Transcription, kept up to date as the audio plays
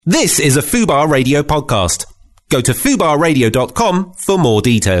This is a Fubar Radio podcast. Go to fubarradio.com for more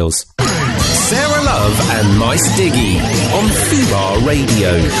details. Sarah Love and Mice Diggy on Fubar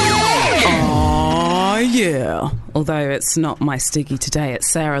Radio. Oh, yeah. Although it's not Mice Diggy today,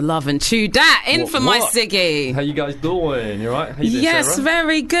 it's Sarah Love and Chiu in for Mice Diggy. How you guys doing? You alright? Yes, Sarah?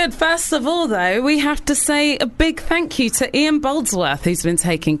 Very good. First of all, though, we have to say a big thank you to Ian Boldsworth, who's been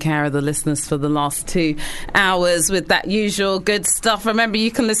taking care of the listeners for the last 2 hours with that usual good stuff. Remember,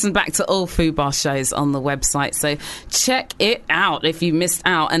 you can listen back to all Fubar shows on the website, so check it out if you missed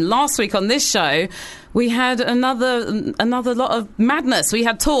out. And last week on this show, we had another lot of madness. We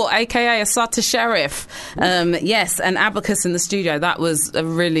had Tor, a.k.a. Asata Sheriff. Yes, and Abacus in the studio. That was a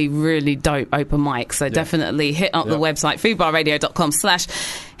really, really dope open mic. So definitely hit up the website,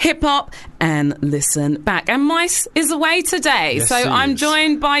 fubarradio.com/hip-hop, and listen back. And Mice is away today. Yes, so I'm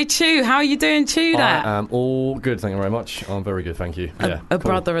joined by Chiu. How are you doing, Chiu? I am all good, thank you very much. I'm very good, thank you. A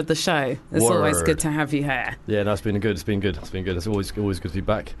brother of the show. It's always good to have you here. Yeah, no, it's been good. It's always good to be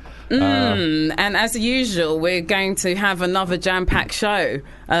back. And as usual, we're going to have another jam-packed show.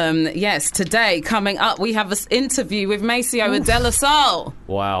 Yes, today, coming up, we have an interview with Maseo and De La Soul.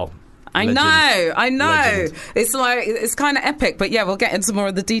 Wow. I know. Legend. It's kind of epic, but yeah, we'll get into more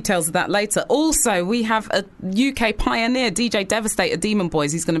of the details of that later. Also, we have a UK pioneer, DJ Devastate, Demon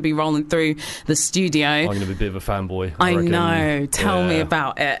Boyz. He's going to be rolling through the studio. I'm going to be a bit of a fanboy. I know. Tell me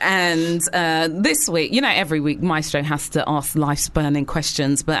about it. And this week, every week Maestro has to ask life's burning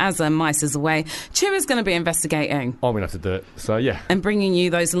questions, but as Mice is away, Chiu is going to be investigating. I'm going to have to do it. So yeah, and bringing you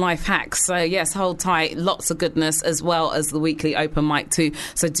those life hacks. So yes, hold tight. Lots of goodness, as well as the weekly open mic too.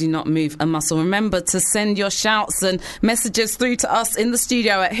 So do not move a muscle. Remember to send your shouts and messages through to us in the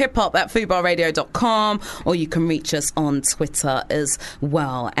studio at hiphop@fubarradio.com, or you can reach us on Twitter as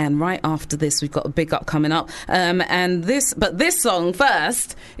well. And right after this, we've got a big up coming up. But this song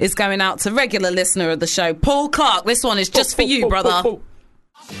first is going out to regular listener of the show, Paul Clark. This one is just for you, brother.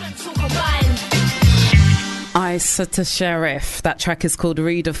 Isata Sheriff. That track is called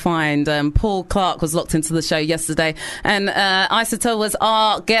Redefined. Paul Clark was locked into the show yesterday, and Isata was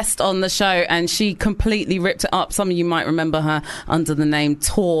our guest on the show, and she completely ripped it up. Some of you might remember her under the name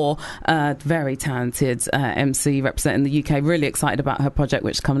Tor. Very talented MC representing the UK. Really excited about her project,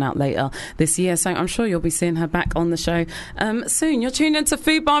 which is coming out later this year, so I'm sure you'll be seeing her back on the show soon. You're tuned into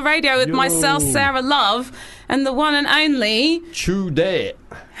Fubar Radio with myself, Sarah Love, and the one and only Chiu.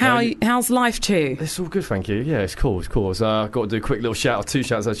 How's life, Chiu? It's all good, thank you. Yeah, it's cool. I've got to do a quick little shout out. 2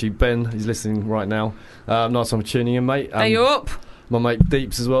 shouts actually. Ben, he's listening right now. Nice one for tuning in, mate. Are you up? My mate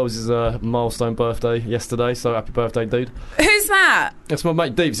Deeps as well. It was his milestone birthday yesterday, so happy birthday, dude. Who's that? It's my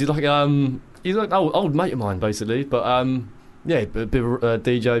mate Deeps. He's like an old mate of mine, basically. But yeah, a bit of a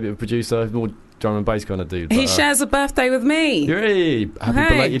DJ, a bit of a producer, more drum and bass kind of dude. He shares a birthday with me. Happy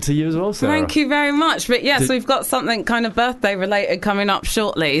belated to you as well, Sarah. Thank you very much. But yes, we've got something kind of birthday related coming up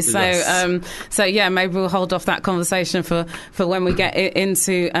shortly. So yes. So yeah, maybe we'll hold off that conversation for when we get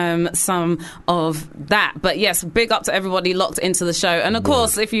into some of that. But yes, big up to everybody locked into the show. And of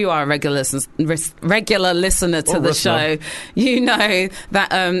course, if you are a regular listener to the show, you know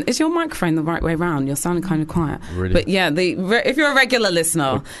that is your microphone the right way round? You're sounding kind of quiet. Really? But yeah, if you're a regular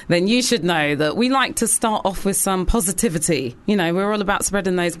listener, then you should know that we like to start off with some positivity. We're all about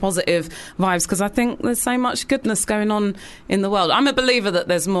spreading those positive vibes, because I think there's so much goodness going on in the world. I'm a believer that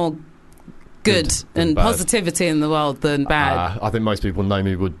there's more good and positivity in the world than bad. I think most people know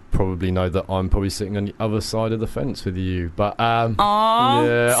me would probably know that I'm probably sitting on the other side of the fence with you. But yeah,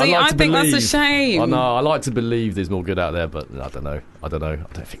 I think that's a shame. I know. I like to believe there's more good out there, but I don't know. I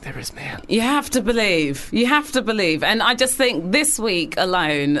don't think there is, man. You have to believe. And I just think this week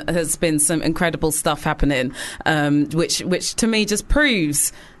alone has been some incredible stuff happening, which to me just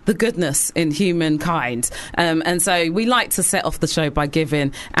proves the goodness in humankind. And so we like to set off the show by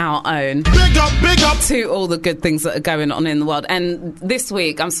giving our own big up to all the good things that are going on in the world. And this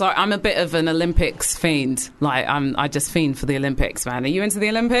week, I'm sorry, I'm a bit of an Olympics fiend. I just fiend for the Olympics, man. Are you into the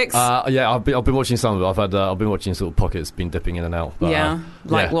Olympics? Yeah, I've been watching some of it. I've been watching sort of pockets, been dipping in and out. But,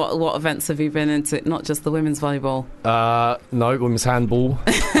 what events have you been into? Not just the women's volleyball. No, women's handball,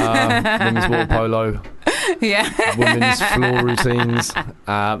 women's water polo. Yeah. Women's floor routines.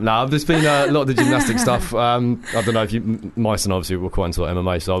 There's been a lot of the gymnastic stuff. I don't know if Mice and obviously were quite into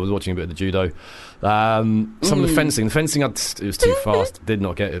MMA, so I was watching a bit of the judo. Some of the fencing. The fencing, it was too fast. Did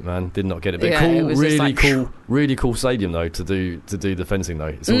not get it, man. Did not get it. But really cool stadium though to do the fencing though.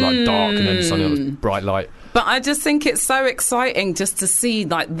 It's all like dark and then suddenly it was bright light. But I just think it's so exciting just to see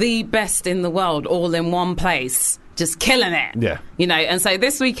like the best in the world all in one place. just killing it. Yeah. You know, and so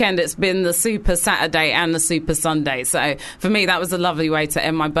this weekend it's been the Super Saturday and the Super Sunday. So for me, that was a lovely way to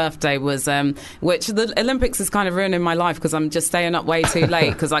end my birthday, was which the Olympics is kind of ruining my life because I'm just staying up way too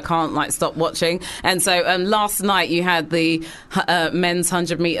late because I can't like stop watching. And so last night you had the men's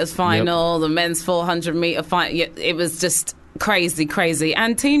 100 metres final, the men's 400 metre final. It was just crazy.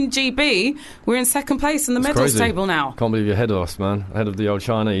 And Team GB, we're in second place in the medals table now. Can't believe you're ahead of us, man. Ahead of the old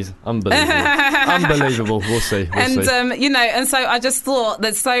Chinese. Unbelievable. Unbelievable. We'll see. You know, and so I just thought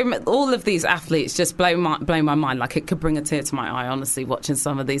there's all of these athletes just blow my mind. Like, it could bring a tear to my eye, honestly, watching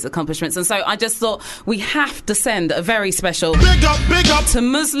some of these accomplishments. And so I just thought we have to send a very special big up to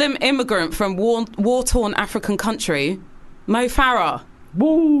Muslim immigrant from war-torn African country, Mo Farah.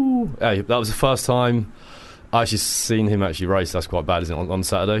 Woo! Hey, that was the first time I actually seen him actually race. That's quite bad, isn't it? On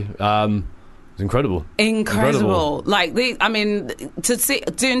Saturday, it was incredible. Like to see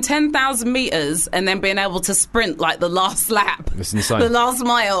doing 10,000 meters and then being able to sprint like the last lap. It's insane. The last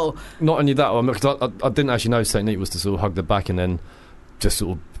mile. Not only that, I didn't actually know his technique was to sort of hug the back and then just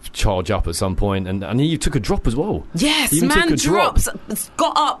sort of charge up at some point, and he took a drop as well. Yes, man drops,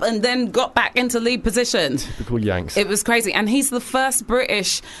 got up and then got back into lead position. Typical Yanks. It was crazy, and he's the first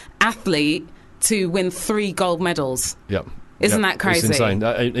British athlete to win 3 gold medals. Yep. Isn't that crazy? It's insane.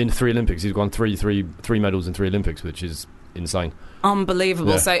 In 3 Olympics, he's won three medals in 3 Olympics, which is insane.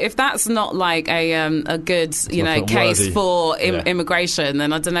 Unbelievable. Yeah. So if that's not like a good, case for immigration,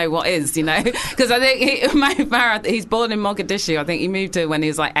 then I don't know what is, because I think Mo Farah, he's born in Mogadishu. I think he moved to when he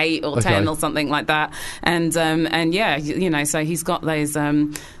was like 8 or 10 or something like that. And so he's got those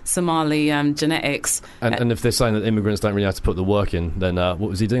Somali genetics. And if they're saying that immigrants don't really have to put the work in, then what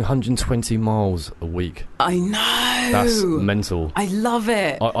was he doing? 120 miles a week. I know. That's mental. I love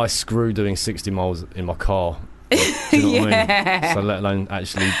it. I screw doing 60 miles in my car. Do you know what I mean? So let alone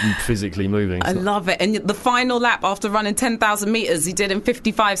actually physically moving. I love it. And the final lap after running 10,000 metres, he did in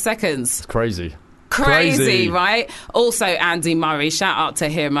 55 seconds. It's crazy. Crazy, right? Also, Andy Murray, shout out to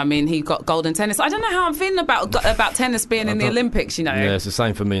him. I mean, he got gold in tennis. I don't know how I'm feeling about tennis being in the Olympics, Yeah, it's the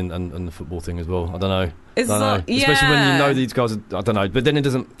same for me and the football thing as well. I don't know. Yeah. Especially when you know these guys are, I don't know. But then it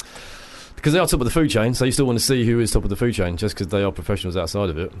doesn't... Because they are top of the food chain, so you still want to see who is top of the food chain, just because they are professionals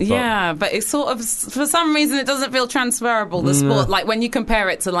outside of it. But it's sort of, for some reason, it doesn't feel transferable, the sport. Like, when you compare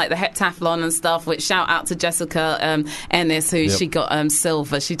it to, like, the heptathlon and stuff, which shout out to Jessica Ennis, who she got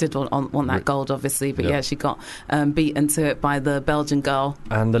silver. She did want that gold, obviously, but she got beaten to it by the Belgian girl.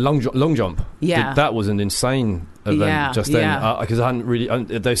 And the long jump. Yeah. That was an insane event just then. Because I hadn't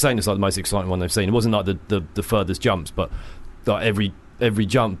really... They're saying it's like the most exciting one they've seen. It wasn't like the furthest jumps, but like every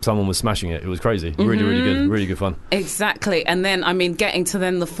jump someone was smashing it. It was crazy. Really good fun. Exactly. And then getting to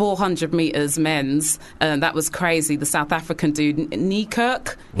the 400 metres men's, that was crazy. The South African dude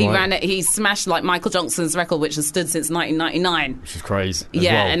Nijkerk, he ran it, he smashed like Michael Johnson's record, which has stood since 1999, which is crazy.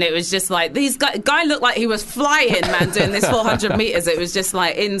 And it was just like these guy looked like he was flying, man, doing this 400 metres. It was just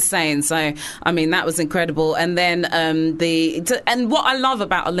like insane. So I mean, that was incredible. And then and what I love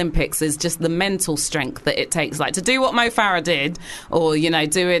about Olympics is just the mental strength that it takes, like to do what Mo Farah did, or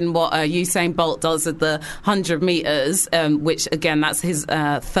doing what Usain Bolt does at the 100 metres, which again, that's his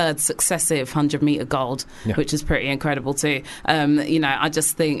 3rd successive 100 metre gold, which is pretty incredible too. I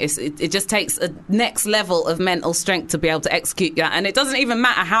just think it just takes a next level of mental strength to be able to execute that, and it doesn't even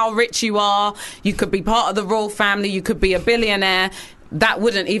matter how rich you are. You could be part of the royal family, you could be a billionaire. That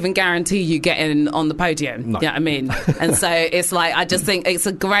wouldn't even guarantee you getting on the podium. No. You know what I mean? And so it's like, I just think it's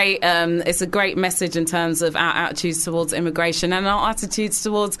a great message in terms of our attitudes towards immigration and our attitudes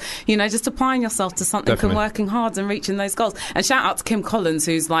towards, just applying yourself to something and working hard and reaching those goals. And shout out to Kim Collins,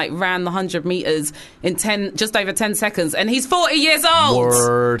 who's like ran the 100 metres in just over 10 seconds, and he's 40 years old.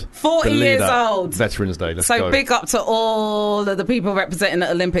 Word. 40 years old. Veterans Day. Let's go. So big up to all of the people representing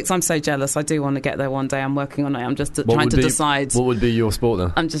the Olympics. I'm so jealous. I do want to get there one day. I'm working on it. I'm just trying to decide. What would be your sport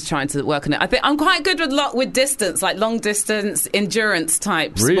then? I'm just trying to work on it. I think I'm quite good with distance, like long distance endurance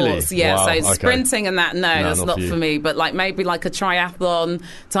type sports. Yeah, wow, so sprinting and that, no, that's not for me. But like maybe like a triathlon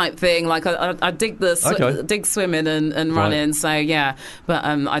type thing. Like I dig dig swimming and running. So yeah, but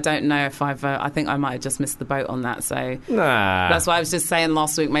I don't know if I think I might have just missed the boat on that. So that's why I was just saying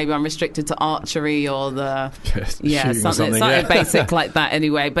last week. Maybe I'm restricted to archery or something basic like that.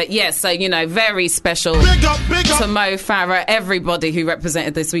 Anyway, but yeah, so very special big up to Mo Farah, everybody who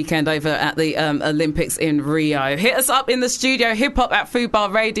represented this weekend over at the Olympics in Rio. Hit us up in the studio,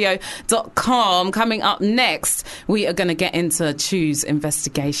 hiphop@foodbarradio.com. Coming up next, we are going to get into Chiu's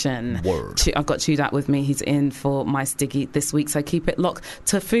investigation. Word. I've got Chiu with me. He's in for my Stiggy this week, so keep it locked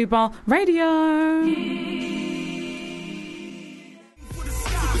to Foodbar Radio.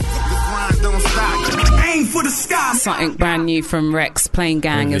 Don't stop. aim for the sky. Something brand new from Rex. Plain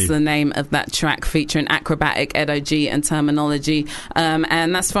Gang Really? is the name of that track, featuring acrobatic, Edo-G and terminology.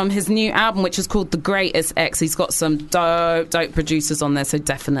 And that's from his new album, which is called The Greatest X. He's got some dope producers on there, so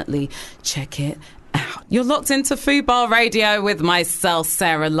definitely check it out. You're locked into Fubar Radio with myself,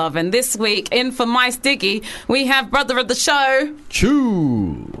 Sarah Love, and this week in for My Stiggy, we have brother of the show,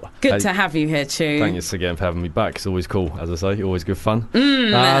 Chiu. Good to have you here, Chiu. Thanks again for having me back. It's always cool, as I say, always good fun.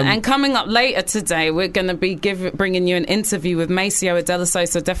 And coming up later today, we're going to be bringing you an interview with Maseo Adelaso,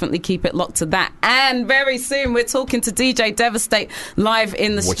 so definitely keep it locked to that. And very soon, we're talking to DJ Devastate live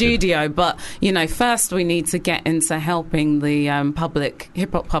in the studio. But, you know, first we need to get into helping the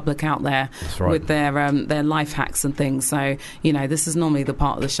hip-hop public out there with their life hacks and things. So, you know, this is normally the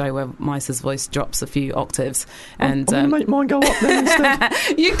part of the show where Mice's voice drops a few octaves. And I'm gonna make mine go up then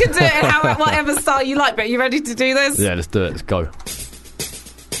instead. You can do it in whatever style you like, but are you ready to do this? Yeah, let's do it. Let's go.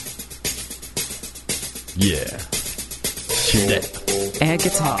 Yeah. Tune it. Air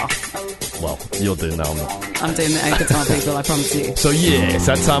guitar. Well, you're doing that, I'm not. I'm doing the air guitar, people, I promise you. So yeah, it's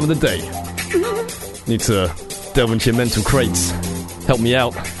that time of the day. Need to delve into your mental crates. Help me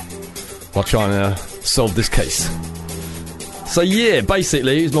out while trying to solve this case. So yeah,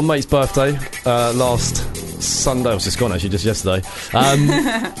 basically, it was my mate's birthday last Sunday. I was just gone, actually, just yesterday.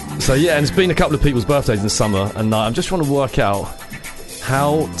 So yeah, and it's been a couple of people's birthdays in the summer, and I'm just trying to work out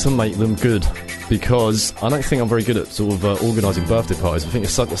how to make them good, because I don't think I'm very good at sort of organising birthday parties. I think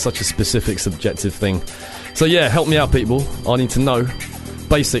it's such a specific, subjective thing. So yeah, help me out, people. I need to know,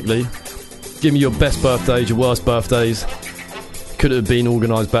 basically, give me your best birthdays, your worst birthdays. Could it have been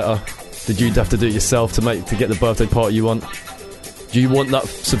organised better? Did you have to do it yourself to get the birthday party you want? Do you want that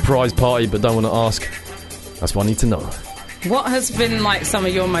surprise party but don't want to ask? That's what I need to know. What has been like some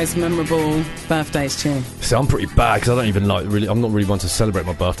of your most memorable birthdays, Chiu? See, I'm pretty bad because I don't even I'm not really one to celebrate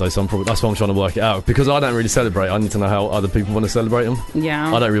my birthday, so that's why I'm trying to work it out. Because I don't really celebrate, I need to know how other people want to celebrate them.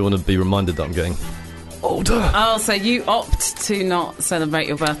 Yeah. I don't really want to be reminded that I'm getting older. Oh, so you opt to not celebrate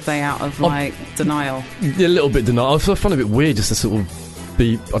your birthday out of denial? Yeah, a little bit denial. I find it a bit weird just to sort of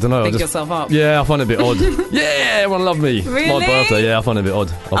be, I don't know. Pick yourself up? Yeah, I find it a bit odd. Yeah, everyone love me. Really? My birthday, yeah, I find it a bit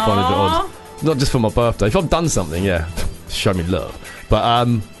odd. I find it a bit odd. Not just for my birthday. If I've done something, yeah, show me love. But,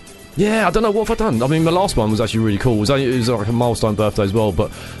 yeah, I don't know, what have I done? I mean, my last one was actually really cool. It was like a milestone birthday as well,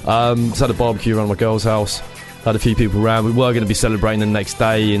 but just had a barbecue around my girl's house, had a few people around. We were going to be celebrating the next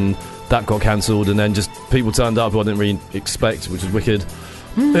day, and that got cancelled, and then just people turned up who I didn't really expect, which was wicked.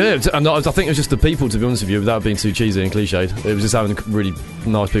 Yeah, and I think it was just the people, to be honest with you, without being too cheesy and cliched. It was just having really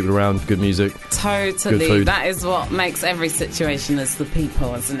nice people around, good music, totally. Good food. That is what makes every situation is the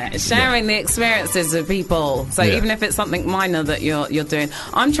people, isn't it? Sharing the experiences of people. So even if it's something minor that you're doing,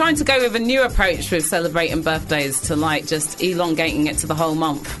 I'm trying to go with a new approach with celebrating birthdays to like just elongating it to the whole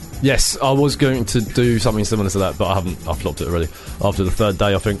month. Yes, I was going to do something similar to that, but I haven't. I flopped it already. After the third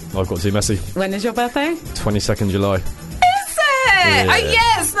day, I think I've got too messy. When is your birthday? 22nd July. Yeah. Oh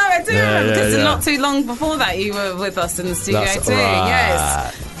yes, no, I do remember, because not too long before that you were with us in the studio too. Right.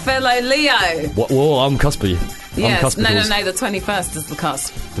 Yes, fellow Leo. Whoa, I'm cuspy. Yes, no, the 21st is the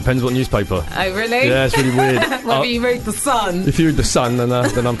cusp. Depends what newspaper. Oh really? Yeah, it's really weird. Whether you read the Sun. If you read the Sun, then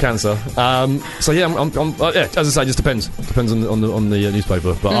I'm Cancer. So yeah, I'm yeah, as I say, it just depends. Depends on the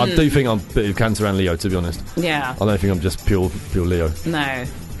newspaper. But I do think I'm a bit of Cancer and Leo, to be honest. Yeah. I don't think I'm just pure Leo. No.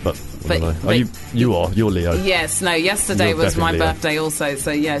 But I don't know. You're Leo. Yes, no, yesterday was my birthday also,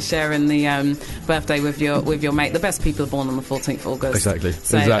 so yeah, sharing the birthday with your mate. The best people are born on the 14th of August. Exactly.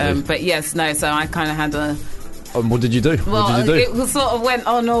 So, exactly. But yes, no, so I kind of had a... what did you do? Well, it sort of went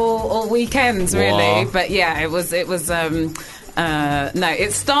on all weekends, really. But yeah, it was no,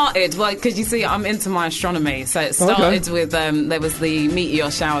 it started, well, because you see, I'm into my astronomy, so it started with, there was the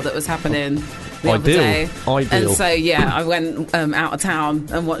meteor shower that was happening the other day. Ideal. And so, yeah, I went out of town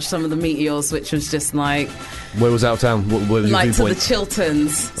and watched some of the meteors, which was just like... Where was out of town? Where was your like viewpoint? to the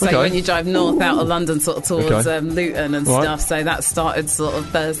Chilterns. So when you drive north out of London, sort of towards Luton and stuff. So that started sort of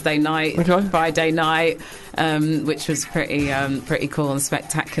Thursday night, Friday night, which was pretty cool and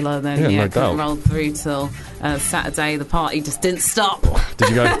spectacular. Then rolled through till Saturday. The party just didn't stop. Did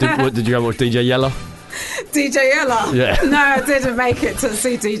you go watch DJ Yella? DJ Yella? Yeah. No, I didn't make it to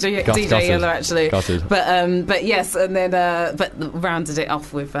see DJ Yella actually. Gutted. But yes, and then but rounded it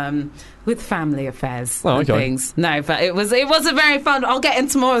off with with family affairs and things. No, but it was a very fun. I'll get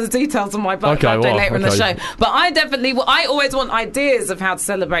into more of the details on my birthday later in the show. But I always want ideas of how to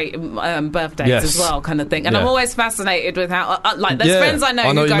celebrate birthdays as well, kind of thing. And I'm always fascinated with how, there's friends I know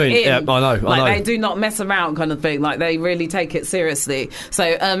who go in. Yeah, I know. They do not mess around, kind of thing. Like, they really take it seriously. So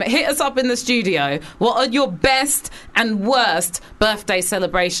hit us up in the studio. What are your best and worst birthday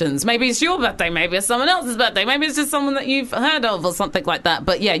celebrations? Maybe it's your birthday, maybe it's someone else's birthday, maybe it's just someone that you've heard of or something like that.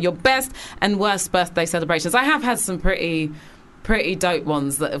 But yeah, your best and worst birthday celebrations. I have had some pretty dope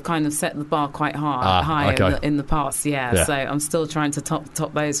ones that have kind of set the bar quite high in the past. Yeah, so I'm still trying to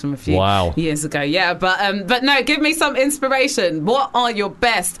top those from a few years ago. Yeah, but no, give me some inspiration. What are your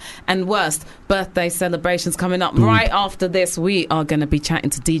best and worst birthday celebrations? Coming up right after this, we are going to be chatting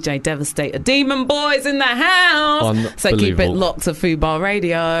to DJ Devastate, Demon Boyz in the house. So keep it locked to Fubar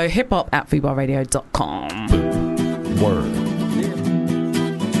Radio, hip-hop at fubarradio.com. Word.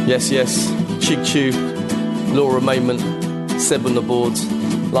 Yes, Chiu, Laura Mayment, Seb on the boards,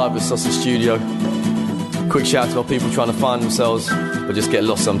 live at Sausage Studio. Quick shout to our people trying to find themselves, but just get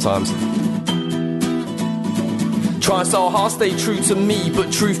lost sometimes. Try so hard, stay true to me,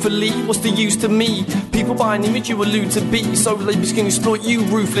 but truthfully, what's the use to me? People buy an image you allude to be, so labels can exploit you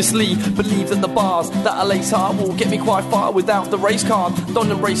ruthlessly. Believe that the bars that I lace hard will get me quite far without the race card.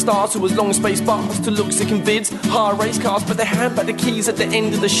 Don't embrace stars who as long space bars to look sick and vids. High race cars, but they hand back the keys at the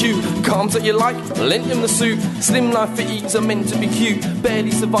end of the shoe. Calms that you like, lend them the suit. Slim life for ease are meant to be cute.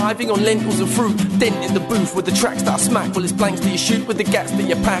 Barely surviving on lentils and fruit. Dent in the booth with the tracks that I smack. Well, it's blanks that you shoot with the gaps that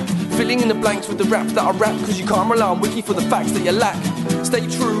you pack. Filling in the blanks with the raps that I rap, cause you can't rely on wiki for the facts that you lack. Stay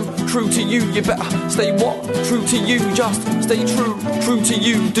true to you, you better stay what? True to you, just stay true to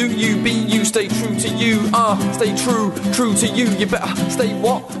you. Do you, be you, stay true to you. Stay true to you, you better stay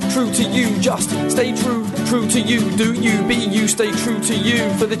what? True to you, just stay true to you. Do you, be you, stay true to you.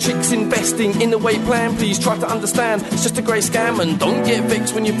 For the chicks investing in the weight plan, please try to understand, it's just a grey scam. And don't get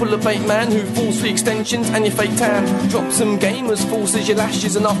vexed when you pull a bait man who falls for extensions and your fake tan. Drop some gamers, forces your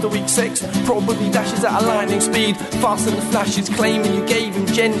lashes, and after week 6 probably dashes at a lightning speed. Faster than the flashes, claiming you gave him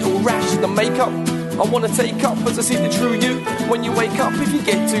genital rashes. The makeup I wanna take up as I see the true you. When you wake up, if you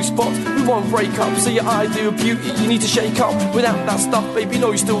get 2 spots, we won't break up. See your ideal of beauty, you need to shake up. Without that stuff, baby,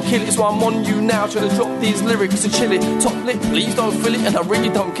 no, you still kill it. So I'm on you now, trying to drop these lyrics to chill it. Top lip, please don't fill it, and I really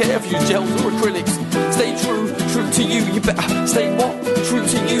don't care if you use gels or acrylics. Stay true to you, you better stay what? True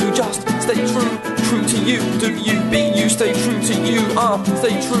to you, just stay true to you. Do you, be you, stay true to you.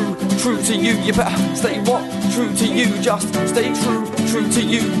 Stay true to you, you better stay what? True to you, just stay true to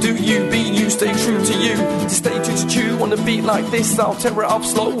you. Do you, be you, stay true to you. To stay true to Chiu on a beat like this, I'll tear it up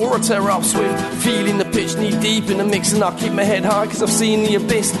slow or I'll tear it up swift. Feeling the pitch knee deep in the mix, and I'll keep my head high cause I've seen the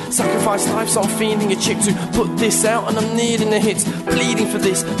abyss. Sacrifice life, so I'm feeling a chick to put this out, and I'm needing the hits. Bleeding for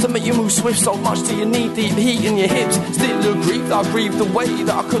this, to make you move swift so much till you need deep heat in your hips. Still aggrieved, I grieve the way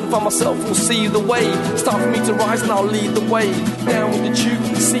that I couldn't find myself, will see the way. Start for me to rise and I'll lead the way. Down with the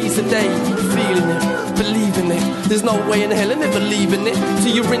Chiu, seize the day. Feeling it, believing it. There's no way in hell I never leaving it.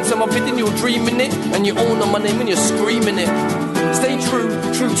 Till you rinse on my bid and you're dreaming it, and you all know my name and you're screaming it. Stay true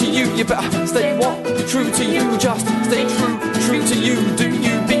to you, you better stay what? True to you, just stay true to you. Do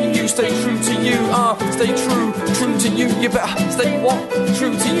you, be you, stay true to you. Stay true to you, you better stay what?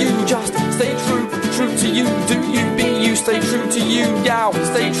 True to you, just stay true to you. Do you, be you, stay true to you. Yow,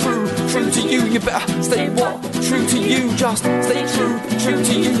 stay true to you, you better stay what? True to you, just stay true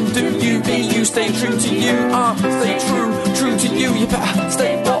to you. Do you, be you, stay true to you. Stay true to you, you better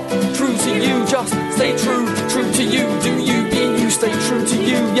stay what? True to you, just stay true to you. Do you, be you, stay true to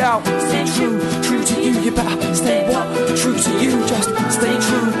you. Yow, stay true to you, you better stay what? True to you, just stay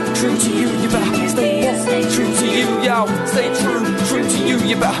true to you. You better stay what? True to you. Yow, stay true to you,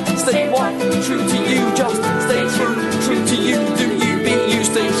 you better stay what? True to you, just stay true to you. Do you, be you,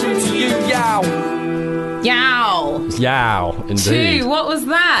 stay true to you. Yow. Yow, indeed. Chiu, what was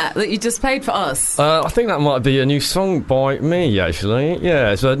that you just played for us? I think that might be a new song by me, actually.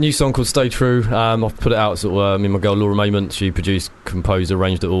 Yeah, it's a new song called Stay True. I've put it out, sort of, me and my girl Laura Mayment. She produced, composed,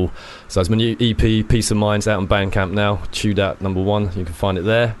 arranged it all. So it's my new EP, Peace of Mind's out on Bandcamp now. Chiu Dat #1, you can find it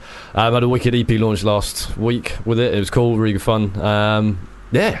there. I had a wicked EP launch last week with it. It was cool, really good fun.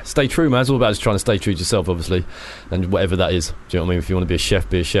 Yeah, stay true, man. It's all about just trying to stay true to yourself, obviously, and whatever that is. Do you know what I mean? If you want to be a chef,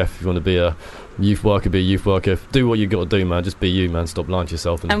 be a chef. If you want to be a youth worker, be a youth worker. Do what you got to do, man. Just be you, man. Stop lying to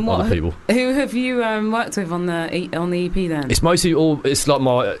yourself and other people. Who have you worked with on the EP then? It's mostly all. This is like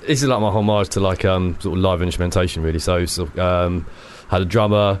my homage to like sort of live instrumentation, really. So had a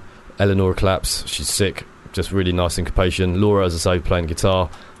drummer, Eleanor Claps. She's sick, just really nice syncopation. Laura, as I say, playing guitar,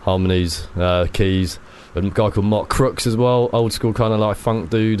 harmonies, keys. A guy called Mark Crooks as well, old school kind of like funk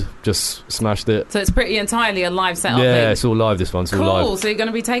dude, just smashed it. So it's pretty entirely a live setup. Yeah, it's all live. This one, it's all live. Cool. So you're going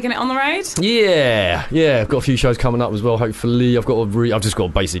to be taking it on the road? Yeah. I've got a few shows coming up as well. Hopefully, I've just got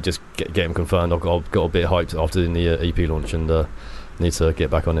to basically just get them confirmed. I've got a bit hyped after the EP launch and. Need to get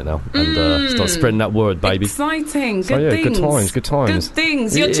back on it now and start spreading that word, baby. Exciting. Good things. Good times. Good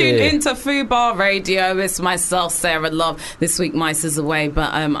things. You're tuned into Fubar Radio. It's myself, Sarah Love. This week, Mice is away,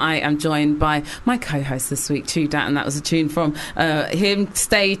 but I am joined by my co-host this week, Chiu, and that was a tune from him.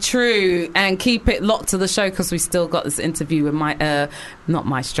 Stay true and keep it locked to the show because we still got this interview with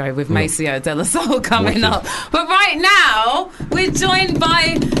Maestro, with Maseo De La Soul coming up. But right now, we're joined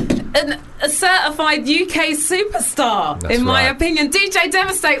by a certified UK superstar, That's in my right. opinion. DJ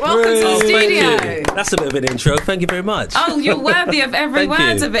Devastate, welcome to the studio. Thank you. That's a bit of an intro. Thank you very much. Oh, you're worthy of every Thank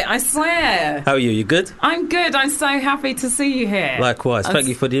word you. of it, I swear. How are you? You good? I'm good. I'm so happy to see you here. Likewise. Thank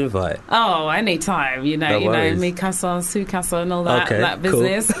you for the invite. Oh, anytime. You know, worries. mi casa, su casa, and all that, Okay, that cool.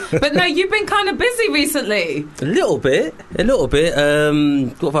 business. But no, you've been kind of busy recently. A little bit. What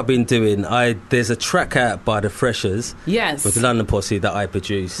have I been doing? There's a track out by the Freshers Yes. with the London Posse that I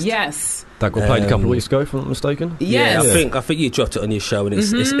produced. Yes. That got played a couple of weeks ago, if I'm not mistaken. Yes. I think you dropped it on your show, and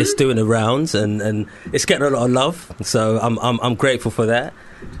it's doing the rounds, and it's getting a lot of love. So I'm grateful for that,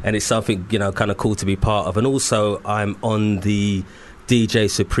 and it's something kind of cool to be part of. And also, I'm on the DJ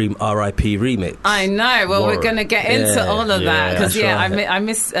Supreme RIP remix. I know. Well, we're going to get into all of that because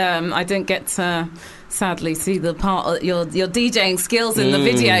that's right. I didn't get to sadly see the part of your DJing skills in the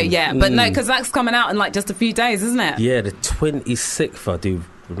video yet, but no, because that's coming out in like just a few days, isn't it? Yeah, the 26th, I do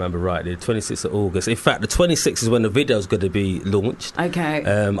remember rightly, the 26th of August. In fact, the 26th is when the video is going to be launched. Okay.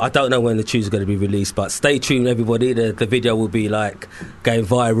 I don't know when the tune's going to be released, but stay tuned, everybody. The video will be like going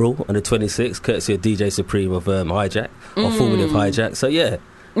viral on the 26th, courtesy of DJ Supreme of Hijack, or formerly of Hijack. So yeah.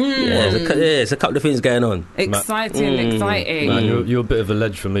 There's a couple of things going on. Exciting. Man, you're a bit of a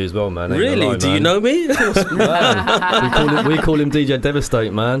ledge for me as well, man. Ain't Really? gonna lie, Do man. you know me? we call him DJ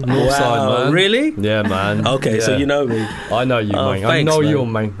Devastate, man. Northside, man. Really? Yeah, man. Okay, so Yeah. you know me. I know you, Oh, man. I thanks, know man. you,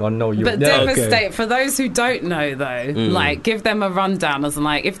 man. I know you. But Yeah. Devastate, for those who don't know though, like give them a rundown as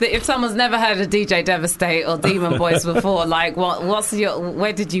like if someone's never heard of DJ Devastate or Demon Boyz before, like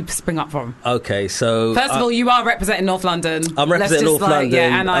where did you spring up from? Okay, so First of all, you are representing North London. I'm representing North London.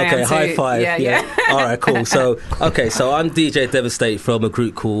 Yeah, and I okay, am too. high five. Yeah. All right, cool. So I'm DJ Devastate from a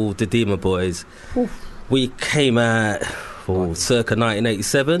group called the Demon Boyz. We came out for circa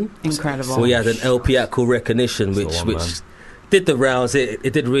 1987. Incredible. So we had an LP out called Recognition, That's the one, man. which did the rounds.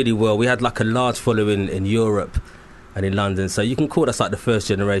 It did really well. We had like a large following in Europe and in London. So you can call us like the first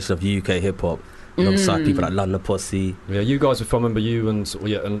generation of UK hip hop, alongside people like London Posse. Yeah, you guys, if I remember you and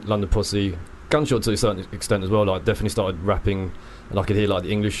London Posse, Gunshot to a certain extent as well. Like, definitely started rapping, and I could hear like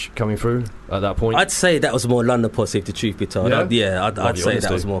the English coming through at that point. I'd say that was more London Posse, if the truth be told. I'd say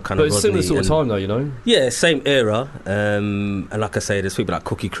that was more kind but of. it's similar sort of Rodney time though, you know. Yeah, same era. And like I say, there's people like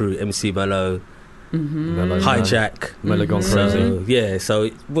Cookie Crew, MC Mello, Hijack, Mello gone crazy. So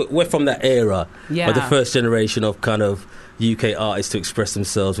we're from that era. Yeah. But the first generation of kind of UK artists to express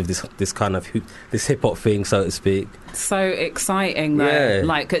themselves with this kind of this hip hop thing, so to speak. So exciting though. Yeah.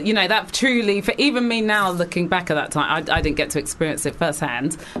 Like, you know, that truly, for even me now looking back at that time, I didn't get to experience it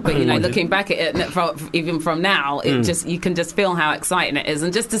firsthand, but you know, looking back at it even from now, it just, you can just feel how exciting it is,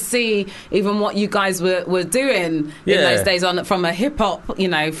 and just to see even what you guys were doing in those days from a hip hop, you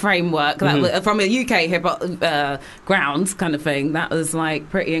know, framework, that from a UK hip hop grounds kind of thing, that was like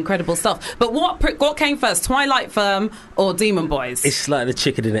pretty incredible stuff. But what came first, Twilight Firm or Demon Boyz? It's like the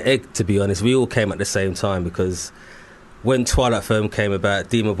chicken and the egg, to be honest. We all came at the same time, because when Twilight Firm came about,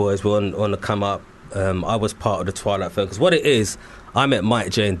 Demon Boyz were on the come up. I was part of the Twilight Firm, because what it is, I met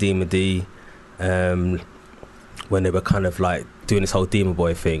Mike J and Demon D when they were kind of like doing this whole Demon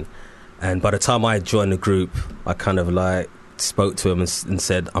Boy thing, and by the time I joined the group, I kind of like spoke to him and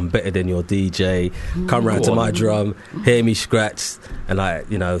said, I'm better than your DJ, come round to my drum, hear me scratch, and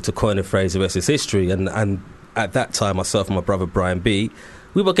like, you know, to coin a phrase, the rest is history. And at that time, myself and my brother Brian B,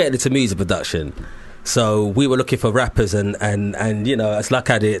 we were getting into music production. So we were looking for rappers, and you know, as luck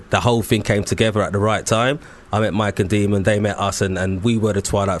had it, the whole thing came together at the right time. I met Mike and Demon, they met us, and we were the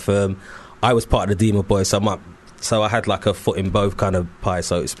Twilight Firm. I was part of the Demon Boyz, so I had like a foot in both kind of pie,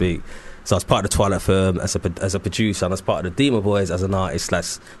 so to speak. So I was part of the Twilight Firm as a producer, and I was part of the Demon Boyz as an artist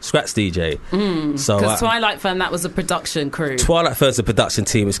 / scratch DJ. Because Twilight Firm, that was a production crew. Twilight Firm's a production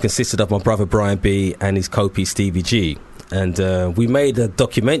team, which consisted of my brother Brian B and his co-piece Stevie G. And we made a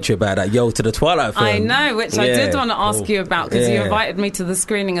documentary about that, Yo to the Twilight film. I know, which I did want to ask you about, because you invited me to the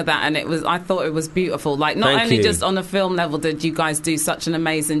screening of that, and I thought it was beautiful. Like, not only just on a film level did you guys do such an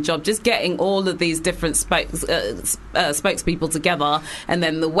amazing job, just getting all of these different spokespeople together, and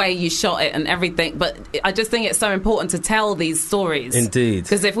then the way you shot it and everything. But I just think it's so important to tell these stories. Indeed.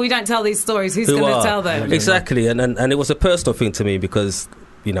 Because if we don't tell these stories, who's going to tell them? Exactly, and it was a personal thing to me, because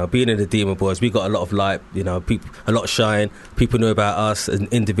being in the Demon Boyz, we got a lot of light, people, a lot of shine. People knew about us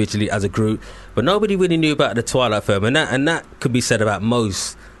individually as a group, but nobody really knew about the Twilight Firm, and that could be said about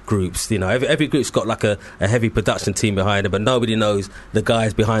most groups. Every group's got like a heavy production team behind it, but nobody knows the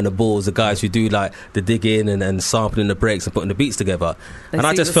guys behind the balls, the guys who do like the digging and sampling the breaks and putting the beats together. And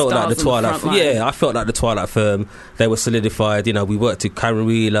I just felt like the Twilight I felt like the Twilight Firm, they were solidified. We worked with Karen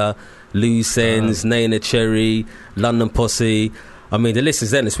Wheeler, Loose Ends, Nana Cherry, London Posse. I mean, the list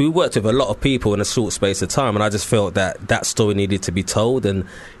is endless. We worked with a lot of people in a short space of time, and I just felt that story needed to be told, and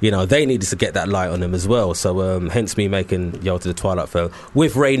they needed to get that light on them as well. So hence me making Yo to the Twilight Firm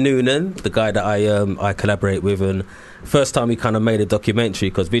with Ray Noonan, the guy that I collaborate with. And first time we kind of made a documentary,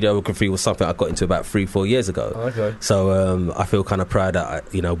 because videography was something I got into about 3-4 years ago. Okay. So I feel kind of proud that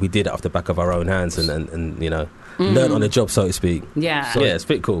we did it off the back of our own hands, and learn on the job, so to speak. Yeah. So, it's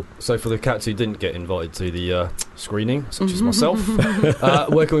pretty cool. So for the cats who didn't get invited to the screening, such as myself,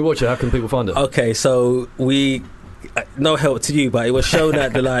 where can we watch it? How can people find it? Okay, so we no help to you, but it was shown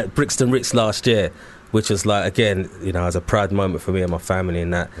at the Brixton Ritz last year, which was again, as a proud moment for me and my family,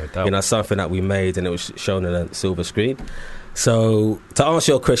 and that something that we made, and it was shown on a silver screen. So to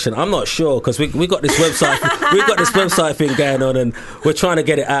answer your question, I'm not sure, because we got this website we got this website thing going on, and we're trying to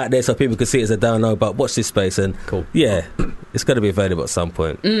get it out there so people can see it as a download. But watch this space, and cool. It's going to be available at some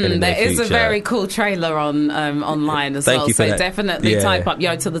point. In the there near is future. A very cool trailer on online as well. So definitely type up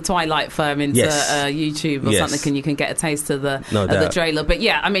Yo to the Twilight Firm into YouTube or something, and you can get a taste of the trailer. But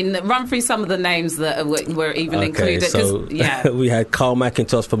I mean, run through some of the names that were even included. So we had Carl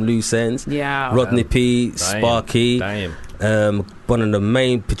McIntosh from Loose Ends, Rodney P, Sparky. One of the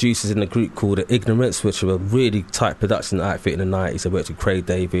main producers in the group called The Ignorance, which were a really tight production outfit in the 90s. I worked with Craig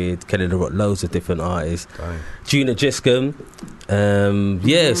David, Kenny the Rock, loads of different artists. Junior Giscombe.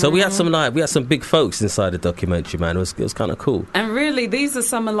 So we had some big folks inside the documentary, man. It was kind of cool. And really, these are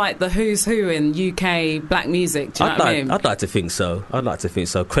some of the who's who in UK black music. Do you know what I mean? I'd like to think so.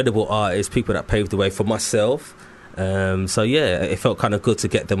 Credible artists, people that paved the way for myself. It felt kind of good to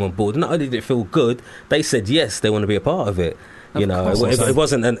get them on board. Not only did it feel good, they said yes, they want to be a part of it. It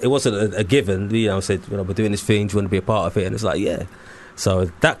wasn't a given. Said, we're doing this thing, do you want to be a part of it? And it's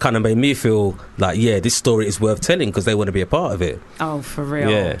so that kind of made me feel this story is worth telling, because they want to be a part of it. Oh, for real?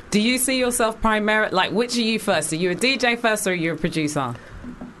 Yeah. Do you see yourself primarily, which are you first? Are you a DJ first, or are you a producer?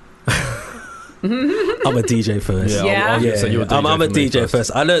 I'm a DJ first. I'm a DJ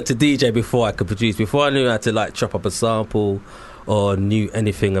first. I learned to DJ before I could produce. Before I knew how to chop up a sample or knew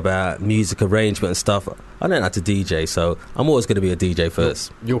anything about music arrangement and stuff, I learned how to DJ. So I'm always going to be a DJ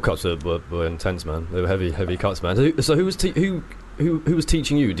first. Your cuts were intense, man. They were heavy cuts, man. Who was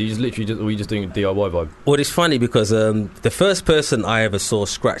teaching you? Were you just doing a DIY vibe? Well, it's funny because the first person I ever saw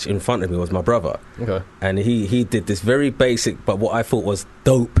scratch in front of me was my brother. Okay. And he did this very basic, but what I thought was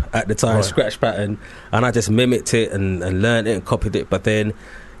dope at the time, scratch pattern, and I just mimicked it and learned it and copied it. But then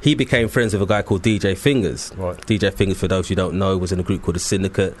he became friends with a guy called DJ Fingers. Right. DJ Fingers, for those who don't know, was in a group called The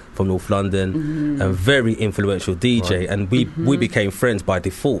Syndicate from North London, a very influential DJ. Right. And we became friends by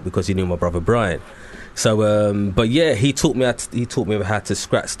default because he knew my brother Brian. So, he taught me how to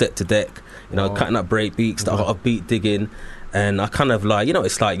scratch step to deck, cutting up break beats, beat digging. And I kind of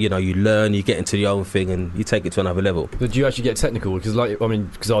it's you learn, you get into your own thing, and you take it to another level. Did you actually get technical? Because I used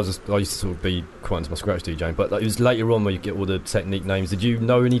to sort of be quite into my scratch DJing, but it was later on where you get all the technique names. Did you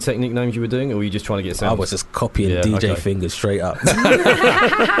know any technique names you were doing, or were you just trying to get sounds? I was just copying DJ Fingers straight up. Big up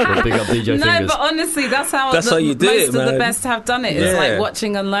DJ Fingers. No, but honestly, that's how you do most it, man. of the best have done it. It's like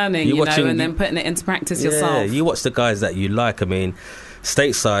watching and learning, and then putting it into practice yourself. Yeah, you watch the guys that you like. I mean,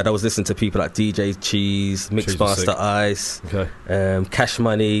 stateside, I was listening to people like DJ Cheese, Mixmaster Ice, Cash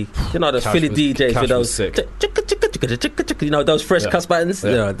Money, those Philly DJs with those those fresh cuss buttons,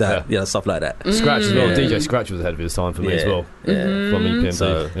 stuff like that. Scratch as well. DJ Scratch was ahead of his time for me as well. From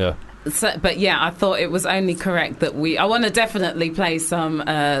EPMD. So, but I thought it was only correct that I want to definitely play some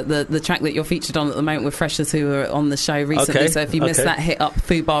the track that you're featured on at the moment with Freshers who were on the show recently. So if you missed that, hit up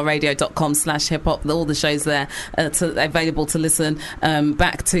foodbarradio.com/hiphop. All the shows there available to listen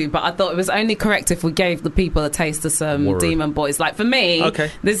back to. But I thought it was only correct if we gave the people a taste of some Demon Boyz. For me,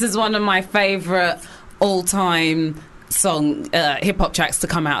 this is one of my favourite all-time hip hop tracks to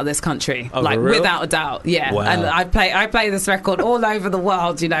come out of this country, Oh, like for real? without a doubt. Yeah, Wow. and I play this record all over the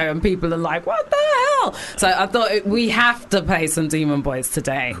world, and people are like, "What the hell?" So I thought we have to play some Demon Boys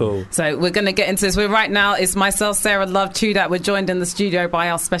today. Cool. So we're going to get into this. Right now, it's myself, Sarah Love, Chiu. We're joined in the studio by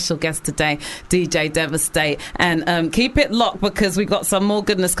our special guest today, DJ Devastate, and keep it locked because we got some more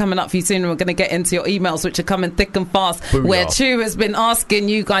goodness coming up for you soon. And we're going to get into your emails, which are coming thick and fast. Booyah. Where Chiu has been asking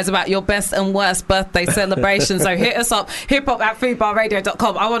you guys about your best and worst birthday celebrations. So hit us up,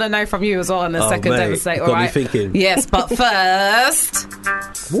 hiphop@foodbarradio.com. I want to know from you as well in a second, mate, Devastate. you All got me right. thinking. Yes, but first.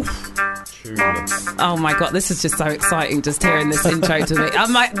 Oh my god, this is just so exciting just hearing this intro to me.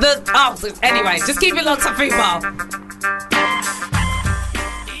 I'm like, anyway, just keep it locked up, Food Bar.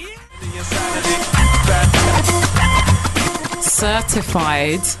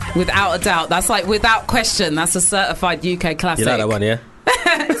 Certified, without a doubt. That's like without question. That's a certified UK classic. You like that one, yeah?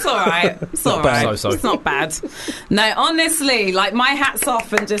 It's all right. It's all Not right. bad. So. It's not bad. No, honestly, like my hat's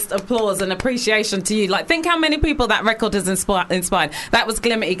off and just applause and appreciation to you. Like, think how many people that record has inspired. That was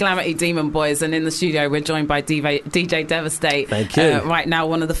Glimity Glamity Demon Boys, and in the studio we're joined by DJ Devastate. Thank you. Right now,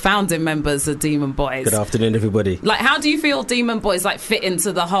 one of the founding members of Demon Boys. Good afternoon, everybody. Like, how do you feel Demon Boys like fit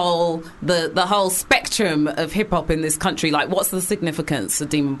into the whole spectrum of hip hop in this country? Like, what's the significance of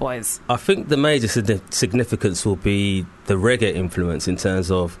Demon Boys? I think the major significance will be the reggae influence in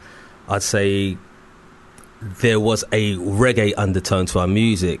terms of, I'd say, there was a reggae undertone to our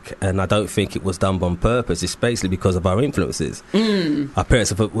music, and I don't think it was done on purpose. It's basically because of our influences. Our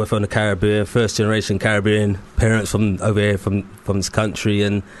parents were from the Caribbean, first generation Caribbean parents from over here from this country,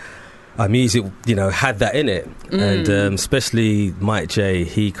 and our music, had that in it. And especially Mike J,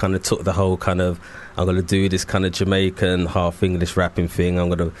 he kind of took the whole kind of, I'm going to do this kind of Jamaican half English rapping thing. I'm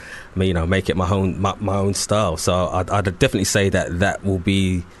going to, make it my own style. So I'd definitely say that will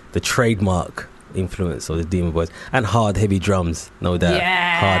be the trademark influence of the Demon Boys, and hard heavy drums, no doubt.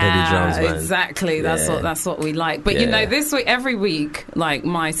 Yeah, hard heavy drums, man. Exactly. That's what we like. But this week, every week, like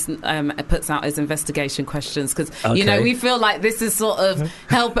Mice puts out his investigation questions because we feel like this is sort of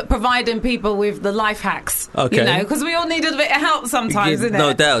providing people with the life hacks. Okay. Because we all need a bit of help sometimes, isn't it?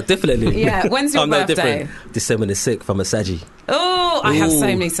 No doubt, definitely. Yeah. When's your I'm no birthday? different. December the 6th. I'm a Saggy. Oh, I have so Ooh.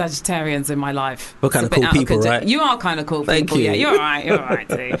 many Sagittarians in my life. We're kind of cool people, right? You are kind of cool Thank people. you. Yeah, you're all right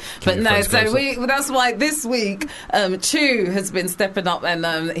too. But no, friends so closer. that's why this week Chiu has been stepping up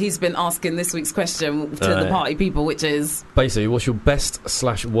and he's been asking this week's question to the party people, which is Basically, what's your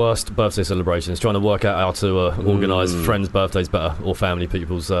best/worst birthday celebrations? Trying to work out how to organise friends' birthdays better or family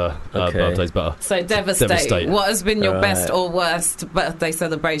people's birthdays better. so Devastate. What has been your best or worst birthday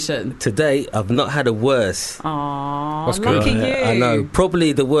celebration? Today, I've not had a worse. Aww, That's good. lucky you. I know.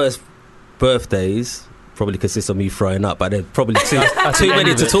 Probably the worst birthdays probably consists of me throwing up, but they're probably too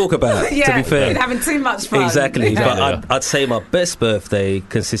many to talk about, Yeah, to be fair. you're having too much fun. Exactly. But Yeah. I'd say my best birthday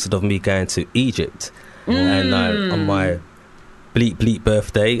consisted of me going to Egypt. And on my bleep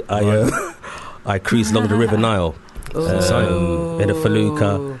birthday, I cruised along the River Nile in a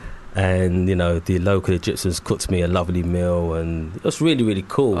felucca. And the local Egyptians cooked me a lovely meal, and it was really, really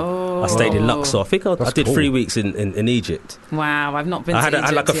cool. I stayed in Luxor. I think I did cool. 3 weeks in Egypt. Wow, I've not been I to had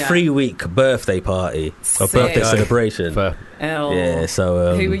Egypt like a yet. 3-week birthday party, a Sick. birthday celebration. Fair. Oh. Yeah,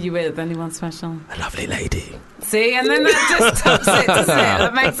 so Who were you with? Anyone special? a lovely lady. See, and then that just tops it, doesn't it?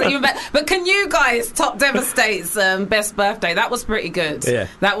 That makes it even better. But can you guys top Devastate's best birthday? That was pretty good. Yeah.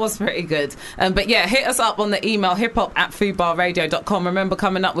 That was pretty good. But yeah, hit us up on the email, hiphop@foodbarradio.com. Remember,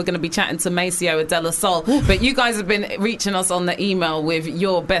 coming up, we're going to be chatting to Maseo and De La Soul. But you guys have been reaching us on the email with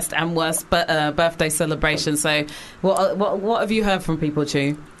your best and worst birthday celebration. So what have you heard from people,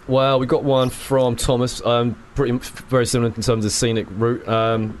 Chiu? Well, we got one from Thomas, very similar in terms of scenic route.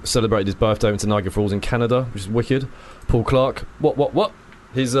 Celebrated his birthday in Niagara Falls in Canada, which is wicked. Paul Clark, what?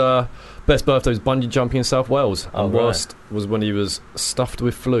 His best birthday was bungee jumping in South Wales, and worst was when he was stuffed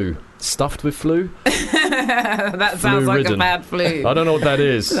with flu. Stuffed with flu? That sounds like a bad flu. I don't know what that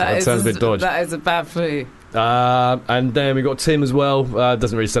is. That sounds a bit dodgy. That is a bad flu. And then we got Tim as well.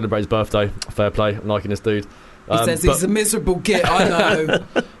 Doesn't really celebrate his birthday. Fair play. I'm liking this dude. He says he's a miserable git, I know.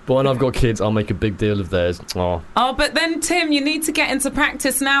 But when I've got kids, I'll make a big deal of theirs. Oh, but then, Tim, you need to get into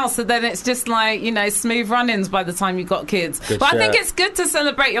practice now, so then it's just like, smooth run-ins by the time you've got kids. But I think it's good to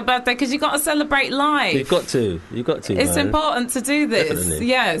celebrate your birthday because you've got to celebrate life. You've got to. It's important to do this. Definitely.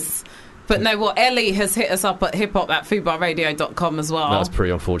 Yes. But no, Ellie has hit us up at hiphop@foodbarradio.com as well. That's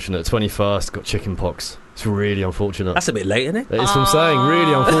pretty unfortunate. 21st, got chicken pox. It's really unfortunate. That's a bit late, isn't it? It's what I'm saying.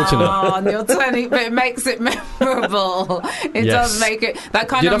 Really unfortunate. Oh, and you're 20, but it makes it memorable. It does make it. That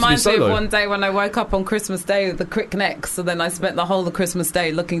kind of reminds me of one day when I woke up on Christmas Day with the crick neck. So then I spent the whole of Christmas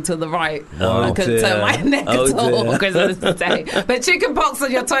Day looking to the right. I couldn't turn my neck at all on Christmas Day. But chicken pox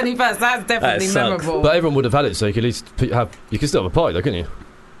on your 21st, that's definitely memorable. But everyone would have had it, so you could at least you could still have a party, though, couldn't you?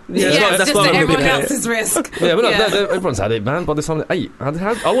 Yeah, that's just at everyone else's risk. Yeah, but everyone's had it, man. By the time they're 8,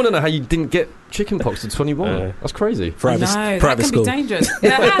 I want to know how you didn't get chicken pox at 21. That's crazy. Private school. Be dangerous.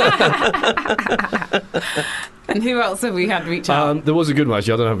 And who else have we had reach out? There was a good one,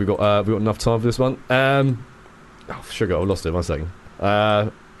 actually. I don't know if we got enough time for this one. Sugar, I lost it. 1 second.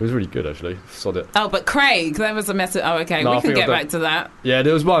 It was really good, actually. Sod it. Oh, but Craig, there was a message. Oh, okay, we can get back to that. Yeah,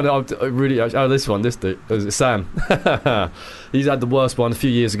 there was one. This one. This dude. It was Sam. He's had the worst one a few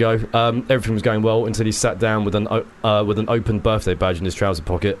years ago. Everything was going well until he sat down with an open birthday badge in his trouser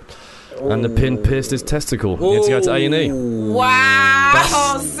pocket. And the pin pierced his testicle. He had to go to A&E.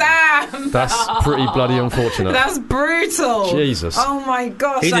 Wow, Sam! That's pretty bloody unfortunate. That's brutal. Jesus. Oh my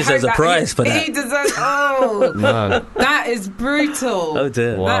gosh. He deserves a prize for that. He deserves. Oh, man. That is brutal. Oh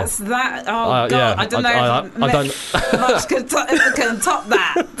dear. Wow. That's that. Oh god. Yeah, I don't know if much can top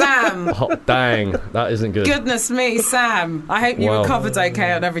that. Damn. Oh, dang. That isn't good. Goodness me, Sam. I hope you recovered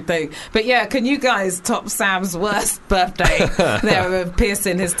okay on everything. But yeah, can you guys top Sam's worst birthday? There,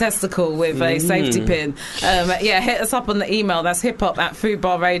 piercing his testicle with a safety pin. Hit us up on the email. That's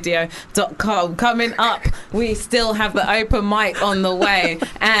hiphop@foodbarradio.com. Coming up, we still have the open mic on the way,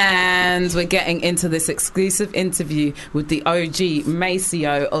 and we're getting into this exclusive interview with the OG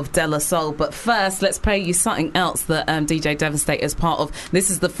Maseo of De La Soul. But first, let's play you something else that DJ Devastate is part of. This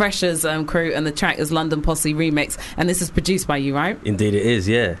is the Freshers crew, and the track is London Posse Remix, and this is produced by you, right? Indeed it is,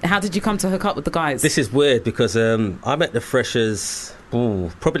 yeah. How did you come to hook up with the guys? This is weird because I met the Freshers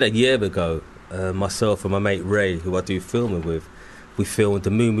probably a year ago. Myself and my mate Ray, who I do filming with, we filmed the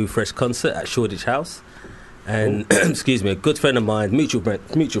Moo Moo Fresh concert at Shoreditch House, and excuse me, a good friend of mine, mutual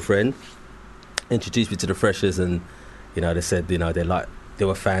friend, introduced me to the Freshers, and they said they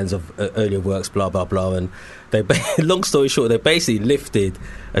were fans of earlier works, blah blah blah, and they long story short, they basically lifted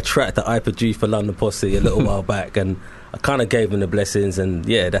a track that I produced for London Posse a little while back, and I kind of gave them the blessings, and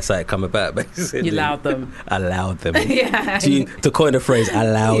that's how it come about, basically. You allowed them. Allowed them. Yeah. To coin a phrase,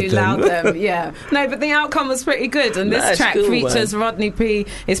 allowed them, yeah. No, but the outcome was pretty good, and this track features Rodney P.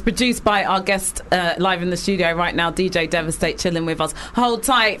 It's produced by our guest live in the studio right now, DJ Devastate, chilling with us. Hold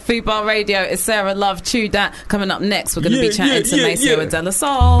tight, Food Bar Radio. It's Sarah Love, Chiu. That coming up next. We're going to be chatting to Maseo and De La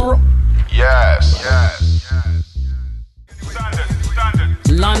Soul. Yes.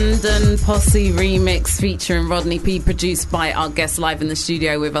 London Posse Remix featuring Rodney P, produced by our guest live in the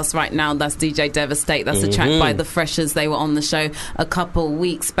studio with us right now. That's DJ Devastate. That's a track by the Freshers. They were on the show a couple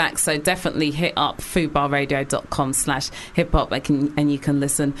weeks back, so definitely hit up foodbarradio.com/hiphop and you can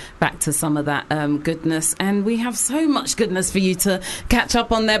listen back to some of that goodness. And we have so much goodness for you to catch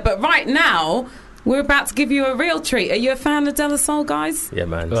up on there. But right now, we're about to give you a real treat. Are you a fan of De La Soul, guys? Yeah,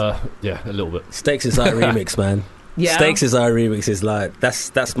 man. Yeah, a little bit. Stakes is our remix, man. Yeah. Stakes is our remix is like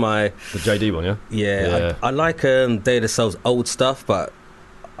that's my the JD one, yeah. I like De La Soul's old stuff, but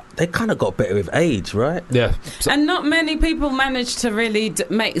they kind of got better with age, right? Yeah. And not many people manage to really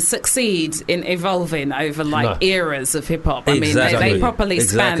succeed in evolving over eras of hip hop. I mean, they properly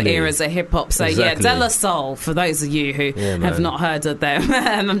span eras of hip hop. So De La Soul, for those of you who have not heard of them,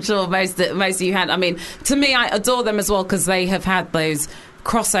 and I'm sure most of you had. I mean, to me, I adore them as well because they have had those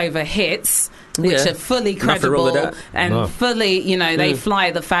crossover hits which are fully credible and fully, they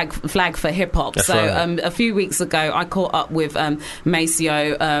fly the flag for hip hop. So right. A few weeks ago, I caught up with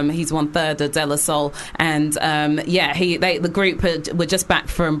Maseo. He's 1/3 of De La Soul, and the group were just back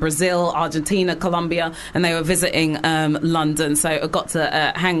from Brazil, Argentina, Colombia, and they were visiting London. So I got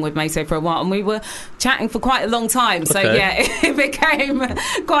to hang with Maseo for a while, and we were chatting for quite a long time. So it became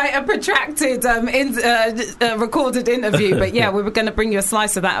quite a protracted recorded interview. But we were going to bring you a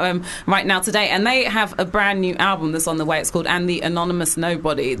slice of that right now today. And they have a brand new album that's on the way. It's called And the Anonymous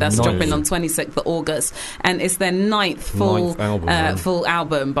Nobody. That's dropping on 26th of August. And it's their ninth full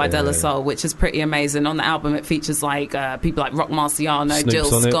album by De La Soul, which is pretty amazing. On the album, it features people like Rock Marciano, Jill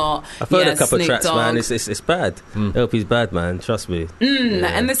Scott. I've heard a couple of tracks, man. It's bad. LP's bad, man. Trust me.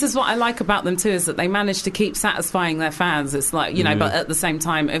 And this is what I like about them too, is that they manage to keep satisfying their fans. It's like, but at the same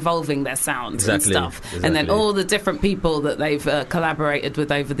time evolving their sound and stuff. And then all the different people that they've collaborated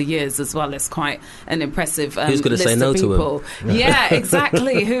with over the years as well. It's quite an impressive Who's going to say no to him? Yeah,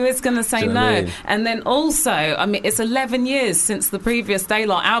 exactly. Who is going to say no? And then also, I mean, it's 11 years since the previous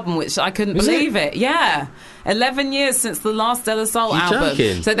Daylight album, which I couldn't believe it. Yeah. 11 years since the last De La Soul album.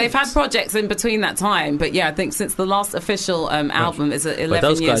 Joking? So they've had projects in between that time, but yeah, I think since the last official album is 11 but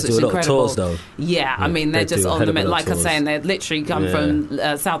those years, guys which is do a lot incredible. Of tours, though. Yeah, I mean, they're just on the, like I was saying, they'd literally come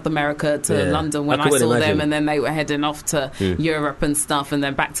from South America to London when I saw them, and then they were heading off to Europe and stuff, and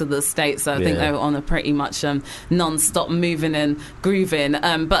then back to the States. So I think they were on a pretty much non-stop moving and grooving.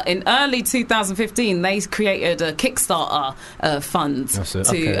 But in early 2015, they created a Kickstarter fund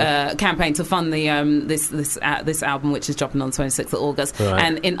to campaign to fund the this album, which is dropping on 26th of August. Right.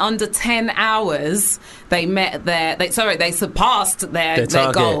 And in under 10 hours, they met they surpassed their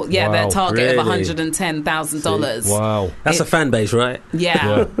goal. Yeah, their target of $110,000. Wow, that's a fan base, right?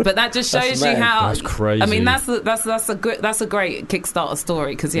 Yeah, but that just shows you how. That's crazy. I mean, that's a great Kickstarter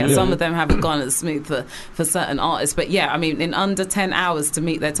story, because some of them haven't gone as smooth for certain artists, but I mean, in under 10 hours to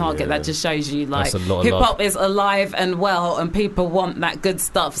meet their target, that just shows you like hip hop is alive and well, and people want that good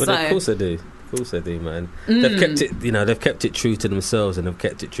stuff. Well, of course they do. Of course they do, man. They've kept it, they've kept it true to themselves, and they've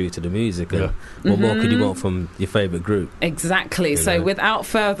kept it true to the music. And what more could you want from your favourite group? Exactly. So without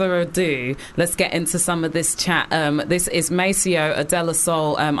further ado, let's get into some of this chat. This is Maseo, a De La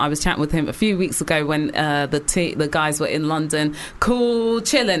Soul. I was chatting with him a few weeks ago when the guys were in London,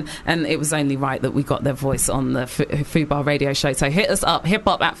 chilling, and it was only right that we got their voice on the Fubar Radio Show. So hit us up,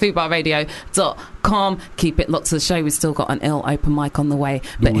 hiphop@fubarradio.com. Keep it locked to the show. We've still got an ill open mic on the way,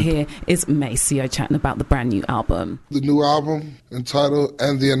 but here is Maseo chatting about the brand new album. The new album entitled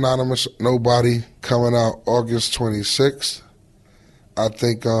And the Anonymous Nobody, coming out August 26th. I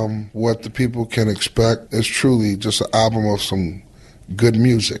think what the people can expect is truly just an album of some good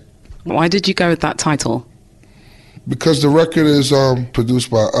music. Why did you go with that title? Because the record is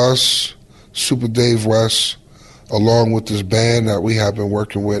produced by us, Super Dave West, along with this band that we have been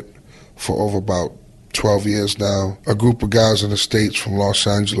working with for over about 12 years now, a group of guys in the States from Los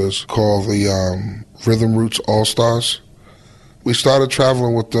Angeles called the Rhythm Roots All-Stars. We started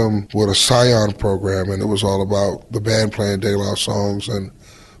traveling with them with a Scion program, and it was all about the band playing De La songs, and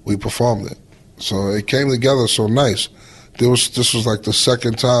we performed it. So it came together so nice. This was like the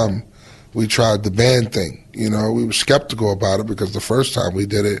second time we tried the band thing. We were skeptical about it because the first time we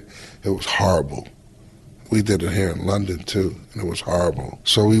did it, it was horrible. We did it here in London, too, and it was horrible.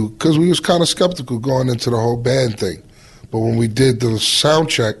 So because we was kind of skeptical going into the whole band thing. But when we did the sound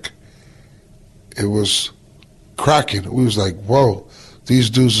check, it was cracking. We was like, whoa, these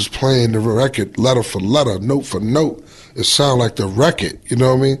dudes is playing the record letter for letter, note for note. It sounded like the record, you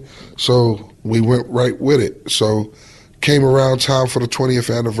know what I mean? So we went right with it. So came around time for the 20th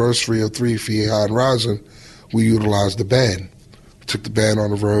anniversary of 3 Feet High and Rising, we utilized the band. Took the band on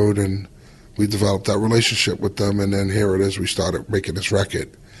the road, and we developed that relationship with them, and then here it is, we started making this record,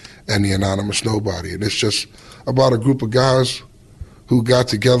 And the Anonymous Nobody. And it's just about a group of guys who got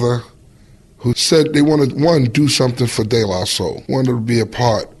together, who said they wanted, one, do something for De La Soul, wanted to be a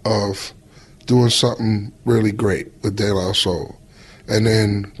part of doing something really great with De La Soul, and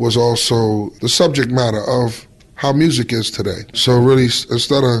then was also the subject matter of how music is today. So really,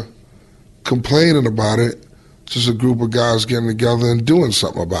 instead of complaining about it, just a group of guys getting together and doing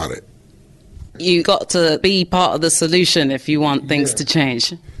something about it. You got to be part of the solution if you want things to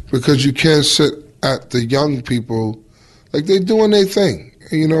change. Because you can't sit at the young people, like they're doing their thing,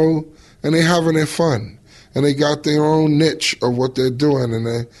 and they're having their fun. And they got their own niche of what they're doing,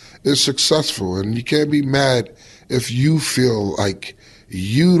 and it's successful. And you can't be mad if you feel like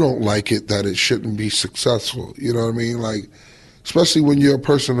you don't like it, that it shouldn't be successful. You know what I mean? Like, especially when you're a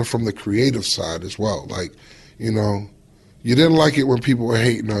person from the creative side as well. Like, you didn't like it when people were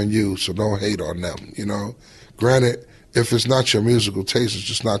hating on you, so don't hate on them, Granted, if it's not your musical taste, it's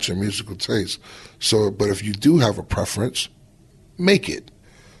just not your musical taste. So, but if you do have a preference, make it.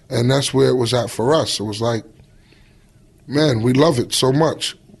 And that's where it was at for us. It was like, man, we love it so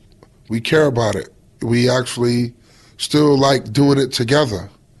much. We care about it. We actually still like doing it together,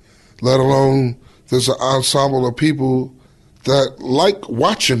 let alone there's an ensemble of people that like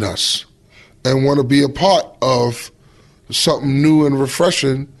watching us and want to be a part of something new and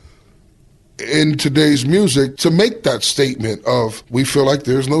refreshing in today's music, to make that statement of, we feel like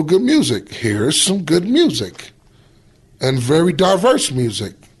there's no good music. Here's some good music and very diverse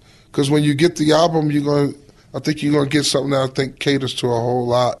music. Because when you get the album, I think you're going to get something that I think caters to a whole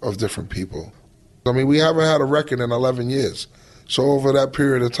lot of different people. I mean, we haven't had a record in 11 years. So over that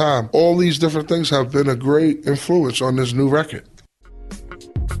period of time, all these different things have been a great influence on this new record.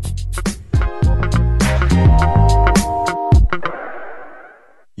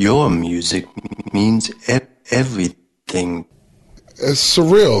 Your music means everything. It's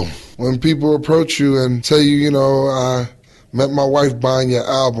surreal when people approach you and tell you, Met my wife buying your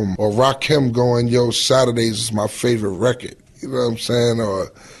album, or Rakim going, yo, Saturdays is my favorite record. You know what I'm saying? Or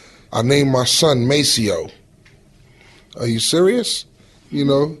I named my son Maseo. Are you serious? You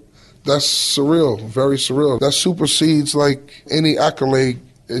know, that's surreal, very surreal. That supersedes like any accolade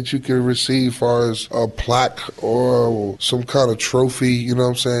that you can receive as far as a plaque or some kind of trophy, you know what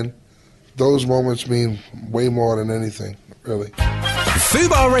I'm saying? Those moments mean way more than anything, really.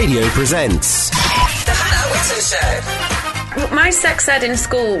 Fubar Radio presents The Hannah Whitten Show. My sex ed in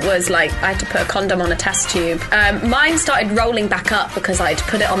school was like I had to put a condom on a test tube. Mine started rolling back up because I'd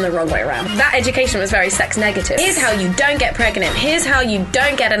put it on the wrong way around. That education was very sex negative. Here's how you don't get pregnant. Here's how you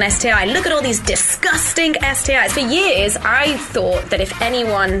don't get an STI. Look at all these disgusting STIs. For years, I thought that if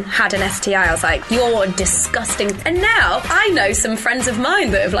anyone had an STI, I was like, you're disgusting. And now I know some friends of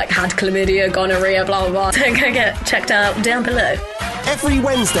mine that have like had chlamydia, gonorrhea, blah, blah, blah. So go get checked out down below. every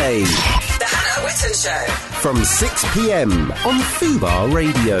Wednesday The Hannah Whitten Show. from 6 p.m. on Fubar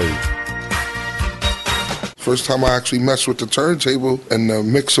Radio. First time I actually messed with the turntable and the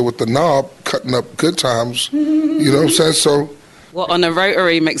mixer with the knob, cutting up good times. You know what I'm saying? So, What, on a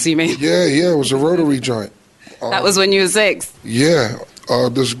rotary mix, you mean? yeah, it was a rotary joint. That was when you were 6? Yeah,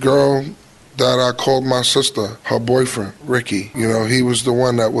 this girl that I called my sister, her boyfriend, Ricky, you know, he was the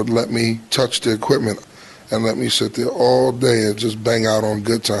one that would let me touch the equipment and let me sit there all day and just bang out on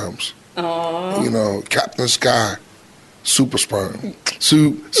good times. Aww. You know, Captain Sky, Super Sperm,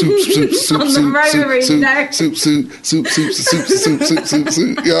 soup, On the rotary, soup,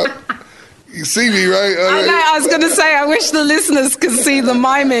 yeah. You see me, right? I know, I was going to say, I wish the listeners could see the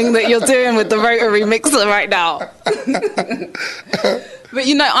miming that you're doing with the rotary mixer right now. But,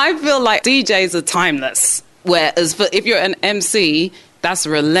 you know, I feel like DJs are timeless, whereas if you're an MC, that's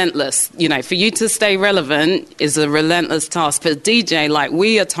relentless. You know, for you to stay relevant is a relentless task. For DJ, like,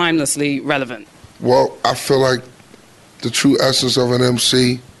 we are timelessly relevant. Well, I feel like the true essence of an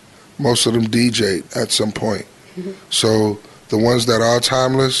MC, most of them DJ'd at some point. Mm-hmm. So the ones that are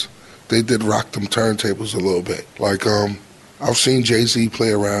timeless, they did rock them turntables a little bit. Like, I've seen Jay-Z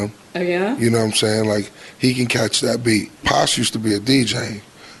play around. Oh, yeah? You know what I'm saying? Like, he can catch that beat. Posh used to be a DJ.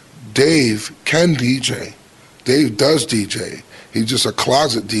 Dave can DJ. Dave does DJ. He's just a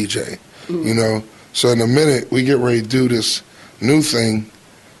closet DJ, you know? So in a minute, we get ready to do this new thing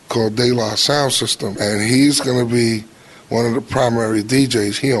called De La Sound System, and he's going to be one of the primary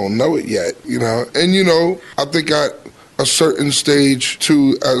DJs. He don't know it yet, you know? And, you know, I think at a certain stage,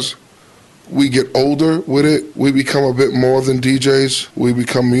 too, as we get older with it, we become a bit more than DJs. We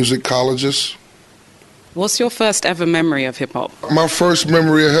become musicologists. What's your first ever memory of hip-hop? My first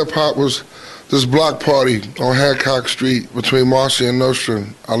memory of hip-hop was this block party on Hancock Street between Marcy and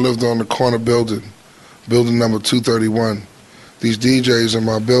Nostrand. I lived on the corner building number 231. These DJs in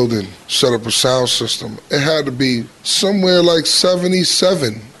my building set up a sound system. It had to be somewhere like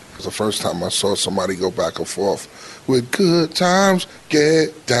 77. It was the first time I saw somebody go back and forth with good times,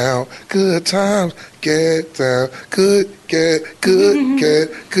 get down, good times, get down, good, get, good.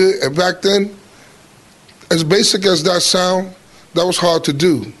 And back then, as basic as that sound, that was hard to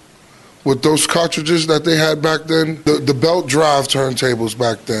do. With those cartridges that they had back then, the belt drive turntables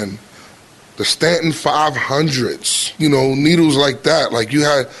back then, the Stanton 500s, you know, needles like that. Like you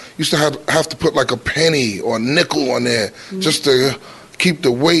used to have to put like a penny or a nickel on there just to keep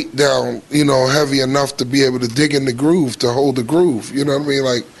the weight down, you know, heavy enough to be able to dig in the groove, to hold the groove. You know what I mean?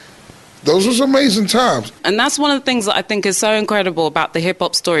 Like, those was amazing times. And that's one of the things that I think is so incredible about the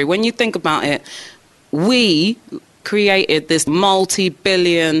hip-hop story. When you think about it, we created this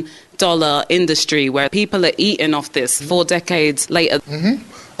multi-billion-dollar industry where people are eating off this 4 decades later. Mm-hmm.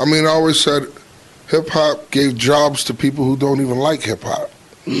 I mean, I always said hip-hop gave jobs to people who don't even like hip-hop.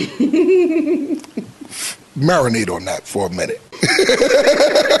 Marinate on that for a minute.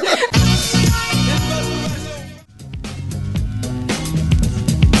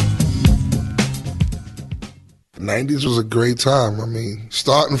 '90s was a great time. I mean,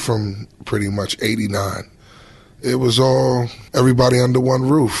 starting from pretty much '89, it was all everybody under one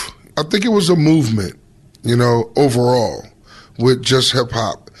roof. I think it was a movement, you know, overall, with just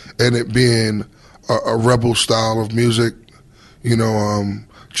hip-hop and it being a rebel style of music. You know,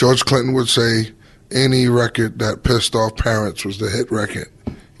 George Clinton would say any record that pissed off parents was the hit record,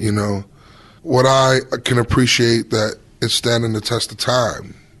 you know. What I can appreciate that it's standing the test of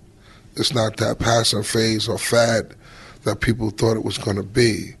time. It's not that passing phase or fad that people thought it was going to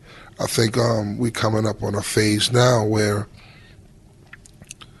be. I think we're coming up on a phase now where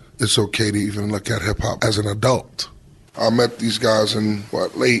it's okay to even look at hip-hop as an adult. I met these guys in,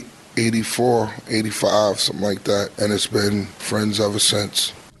 late 84, 85, something like that, and it's been friends ever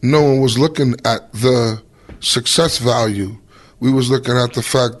since. No one was looking at the success value we was looking at the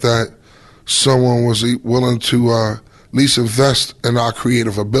fact that someone was willing to at least invest in our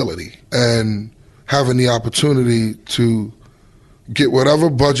creative ability and having the opportunity to get whatever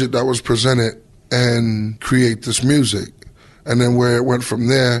budget that was presented and create this music. And then where it went from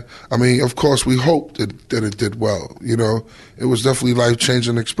there, I mean, of course, we hoped that it did well. You know, it was definitely a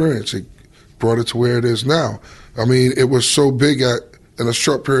life-changing experience. It brought it to where it is now. I mean, it was so big in a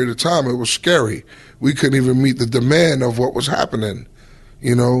short period of time, it was scary. We couldn't even meet the demand of what was happening.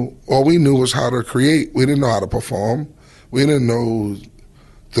 You know, all we knew was how to create. We didn't know how to perform. We didn't know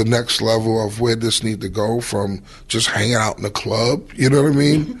the next level of where this need to go from just hanging out in the club. You know what I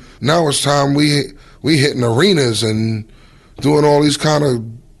mean? Now it's time we hitting arenas and doing all these kind of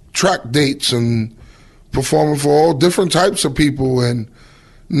track dates and performing for all different types of people and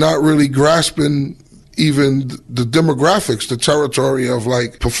not really grasping even the demographics, the territory of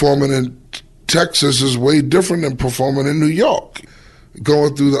like performing in Texas is way different than performing in New York.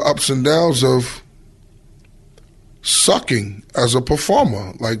 Going through the ups and downs of sucking as a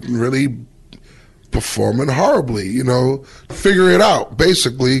performer, like really performing horribly, you know, figure it out,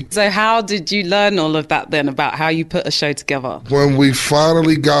 basically. So how did you learn all of that then about how you put a show together? When we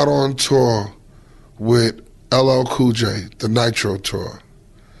finally got on tour with LL Cool J, the Nitro tour,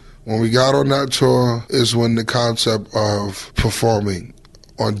 when we got on that tour is when the concept of performing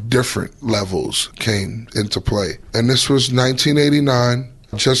on different levels came into play. And this was 1989.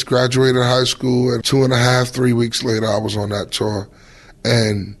 Just graduated high school, and 2.5, 3 weeks later, I was on that tour.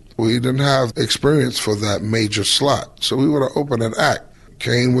 And we didn't have experience for that major slot, so we would have opened an act.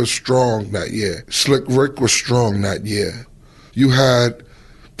 Kane was strong that year. Slick Rick was strong that year. You had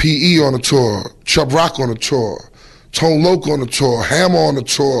P.E. on the tour, Chubb Rock on the tour, Tone Loc on the tour, Hammer on the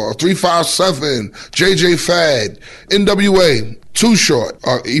tour, 357, JJ Fad, NWA, Too Short.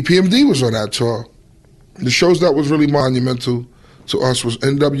 EPMD was on that tour. The shows that was really monumental to us was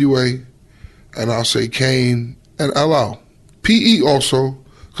NWA, and I'll say Kane and LL. P.E. also,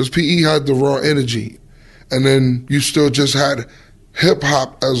 because P.E. had the raw energy. And then you still just had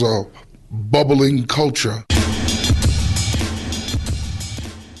hip-hop as a bubbling culture.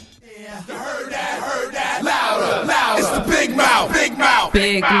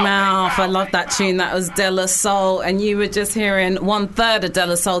 Big Mouth. I love that tune. That was De La Soul. And you were just hearing 1/3 of De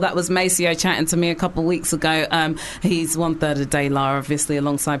La Soul. That was Maseo chatting to me a couple of weeks ago. He's 1/3 of De La, obviously,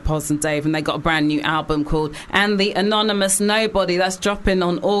 alongside Poz and Dave. And they got a brand new album called And the Anonymous Nobody. That's dropping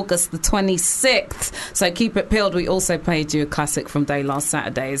on August the 26th. So keep it peeled. We also played you a classic from De La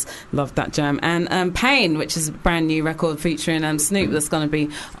Saturdays. Love that jam. And Pain, which is a brand new record featuring Snoop that's going to be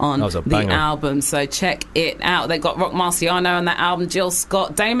on the album. So check it out. They got Rock Marciano on that album. Jill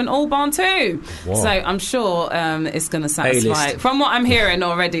Scott, Damon Albarn too. Wow. So I'm sure it's going to satisfy. A-list. From what I'm hearing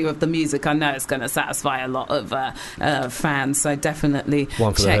already with the music, I know it's going to satisfy a lot of fans. So definitely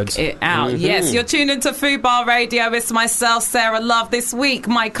check it out. Mm-hmm. Yes, you're tuned into Fubar Radio. It's myself, Sarah Love. This week,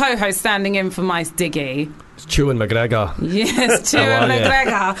 my co-host standing in for Mice Diggy. Chiu and McGregor. Yes, Chiu and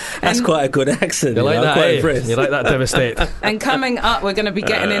McGregor. That's quite a good accent. You like that? Quite impressed. You like that, Devastate? And coming up, we're going to be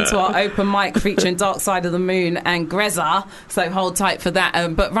getting into our open mic featuring Dark Side of the Moon and Grezzer. So hold tight for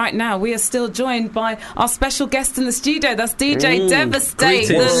that. But right now, we are still joined by our special guest in the studio. That's DJ Devastate,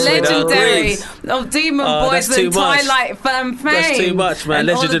 the legendary of Demon Boyz and Twilight fame. That's too much, man.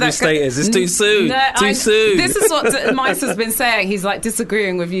 Legendary status. It's too soon. Too soon. This is what Mice has been saying. He's like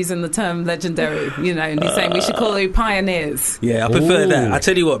disagreeing with using the term legendary, you know, and he's saying we should call you pioneers. Yeah, I prefer that. I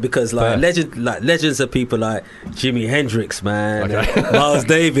tell you what, because legends are people like Jimi Hendrix, man, Miles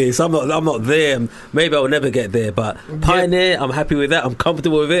Davis. I'm not there. Maybe I'll never get there, but pioneer, I'm happy with that. I'm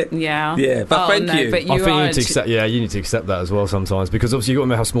comfortable with it. Yeah. But thank you. But I think you need to accept. Yeah, you need to accept that as well sometimes, because obviously you got to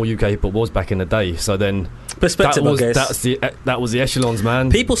remember how small UK hip hop was back in the day. So then perspective, I guess. That was the echelons, man.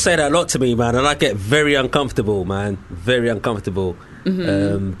 People say that a lot to me, man, and I get very uncomfortable, man. Very uncomfortable.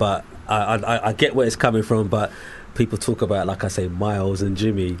 Mm-hmm. But I get where it's coming from, but people talk about, like I say, Miles and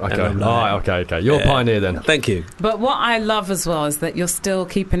Jimmy. Okay, and like, okay. You're a pioneer then. Thank you. But what I love as well is that you're still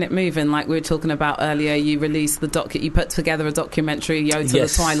keeping it moving. Like we were talking about earlier, you released you put together a documentary, Yo to the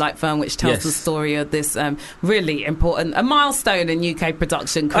Twilight Film, which tells the story of this really important, a milestone in UK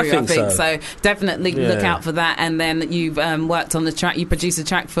production career, I think. So definitely look out for that. And then you've worked on the track, you produced a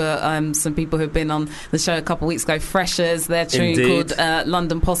track for some people who've been on the show a couple of weeks ago, Freshers, their tune called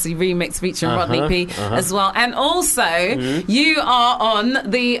London Posse Remix featuring Rodney P as well. And also, you are on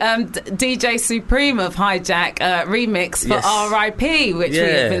the DJ Supreme of Hijack remix for R.I.P., which we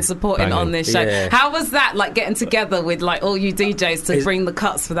have been supporting on this show. Yeah. How was that, like getting together with like all you DJs to bring the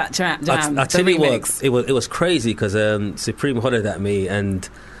cuts for that jam? I tell you what, it was crazy because Supreme hollered at me and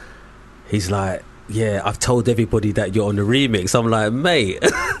he's like, I've told everybody that you're on the remix. I'm like, mate,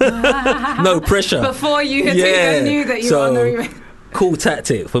 no pressure. Before you even knew that you were on the remix. Cool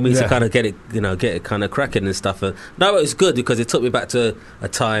tactic for me to kind of get it kind of cracking and stuff. And no, it was good because it took me back to a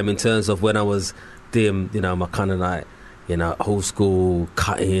time in terms of when I was doing, my kind of like, old school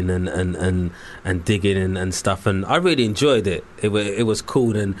cutting and digging and stuff. And I really enjoyed it. It was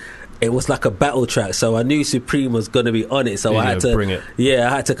cool, and it was like a battle track. So I knew Supreme was going to be on it. So I had to bring it. Yeah,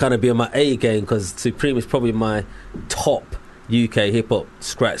 I had to kind of be on my A game because Supreme is probably my top UK hip hop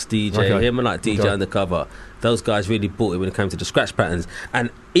scratch DJ. Okay. Him and like DJ Undercover. Those guys really bought it when it came to the scratch patterns. And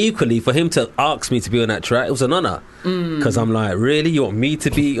equally, for him to ask me to be on that track, it was an honour. Because I'm like, really? You want me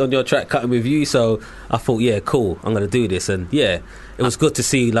to be on your track cutting with you? So I thought, yeah, cool, I'm going to do this. And yeah, it was good to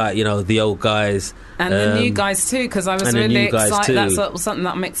see, like, the old guys. And the new guys too, because I was really excited. That's something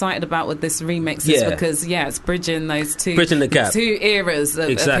that I'm excited about with this remix, is because it's bridging those bridging the gap, two eras of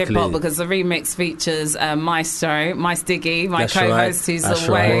hip hop. Because the remix features Maestro, Mice Diggy, my co-host, who's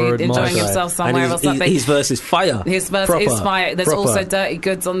away enjoying himself somewhere or something. His verse is fire. His verse is fire. There's also Dirty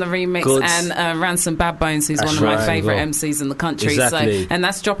Goods on the remix, and Ransom Bad Bones, who's one of my favourite MCs in the country. Exactly. So, and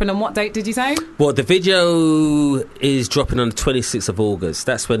that's dropping on what date did you say? Well, the video is dropping on the 26th of August.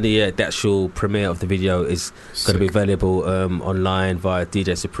 That's when the actual premiere of the video is going to be available online via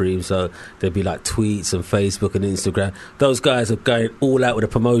DJ Supreme. So there'll be like tweets and Facebook and Instagram. Those guys are going all out with a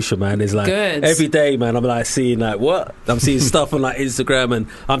promotion, man. It's like every day, man, I'm like seeing like what? I'm seeing stuff on like Instagram, and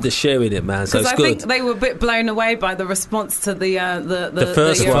I'm just sharing it, man. So it's good. I think they were a bit blown away by the response to the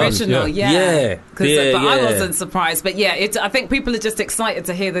first one. Original. Yeah. But I wasn't surprised. But I think people are just excited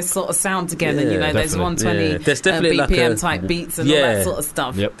to hear this sort of sound again. And there's 120 there's definitely BPM type beats and all that sort of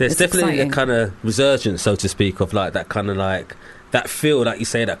stuff. Yep. There's definitely a kind of resurgence, so to speak, of like that kind of like that feel, like you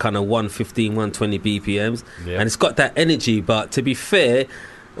say, that kind of 115, 120 BPMs, and it's got that energy. But to be fair,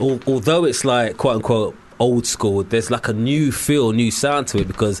 although it's like quote unquote old school, there's like a new feel, new sound to it,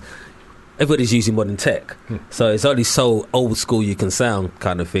 because everybody's using modern tech, so it's only so old school you can sound,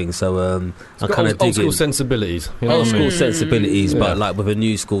 kind of thing. So I'm kind of digging old school sensibilities, old school sensibilities, but like with a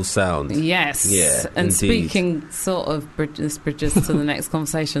new school sound. Yes, and indeed. Speaking sort of bridges to the next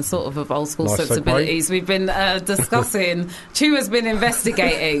conversation, sort of old school sensibilities. We've been discussing. Chiu has been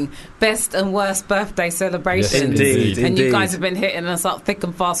investigating best and worst birthday celebrations. Yes, indeed. You guys have been hitting us up thick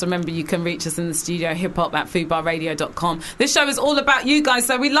and fast. Remember, you can reach us in the studio, hiphop@foodbarradio.com. This show is all about you guys,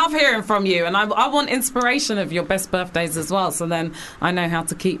 so we love hearing from you. And I want inspiration of your best birthdays as well, so then I know how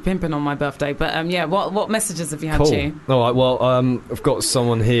to keep pimping on my birthday. But what messages have you had, Chiu? All right, well, I've got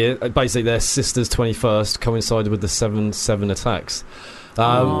someone here. Basically, their sister's 21st coincided with the 7/7 attacks.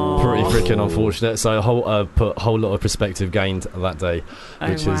 Pretty freaking unfortunate. So put a whole lot of perspective gained that day,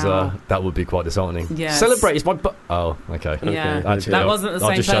 which is that would be quite disheartening. Yes. Celebrate. It's my okay. Yeah, actually, that wasn't the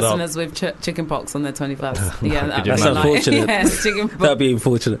same person as with chicken pox on their 21st. Yeah, that's unfortunate. That'd be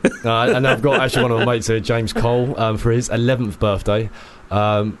unfortunate. And I've got actually one of my mates here, James Cole, for his 11th birthday.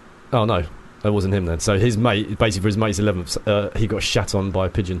 Oh no, that wasn't him then. So his mate, basically for his mate's 11th, he got shat on by a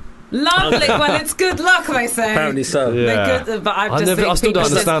pigeon. Lovely. Well, it's good luck, they say. Apparently so. Yeah. Good, but I still don't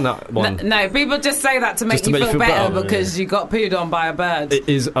understand that one. No, people just say that to make you feel better because you got pooed on by a bird. It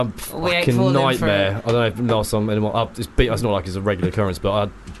is a fucking nightmare. I don't know if last time anyone. It's not like it's a regular occurrence, but I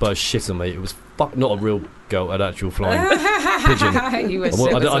had birds shit on me. It was not a real girl, an actual flying pigeon. I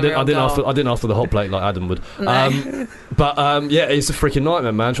didn't ask for the hot plate like Adam would. No. It's a freaking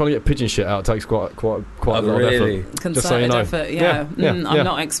nightmare, man. Trying to get pigeon shit out takes quite a lot of effort. Concerted just so you know. effort. I'm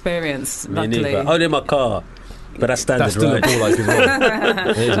not experienced, luckily. Only in my car. But that's standard, that's still right? a ball ache as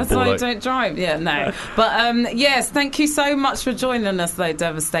well. That's why you don't drive. Yeah, no. But yes, thank you so much for joining us, though,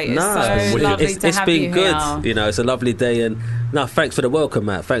 Devastate. It's so lovely to have you here. It's been good. It's a lovely day, and thanks for the welcome,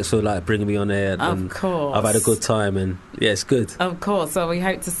 Matt. Thanks for bringing me on there. Of course, I've had a good time, and it's good. Of course. So we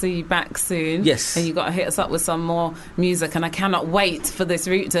hope to see you back soon. Yes. And you got to hit us up with some more music, and I cannot wait for this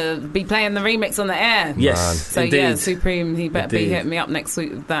route to be playing the remix on the air. Yes. Man. So indeed. He better be hitting me up next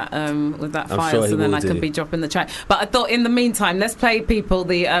week with that file, sure so then I can be dropping the track. But I thought in the meantime, let's play people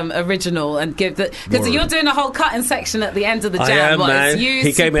the original and give the, because you're doing a whole cutting section at the end of the jam. I am, man. It's you,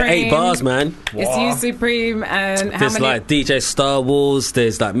 he Supreme, gave me 8 bars, man. It's you, Supreme, and there's like DJ Star Wars.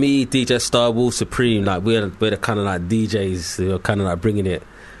 There's like me, DJ Star Wars, Supreme. Like we're the kind of like DJs who are kind of like bringing it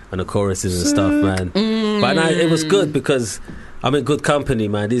and the choruses and stuff, man. But it was good because I'm in good company,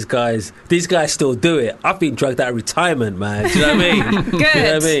 man. These guys still do it. I've been drugged out of retirement, man. Do you know what I mean? Good. You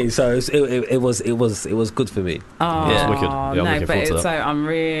know what I mean? So it was good for me. Oh, yeah, it's wicked. Yeah, I'm looking forward to that. So I'm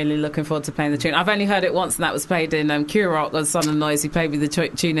really looking forward to playing the tune. I've only heard it once, and that was played in Chiu on Sun and Noise. He played me the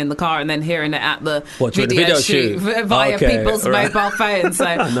tune in the car, and then hearing it at the video shoot via people's mobile phones. So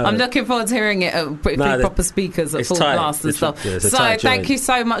I'm looking forward to hearing it at proper speakers at full blast and stuff. Yeah, so thank you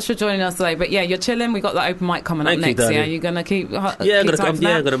so much for joining us today. But yeah, you're chilling. We got the open mic coming up next. Yeah, you're gonna keep. I'm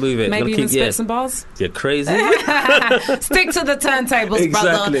gonna move it. Maybe even spit some bars. You're crazy. Stick to the turntables,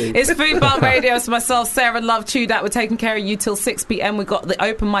 brother. It's Food Bar Radio. It's myself, Sarah Love, Chiu, that we're taking care of you till 6 p.m. We've got the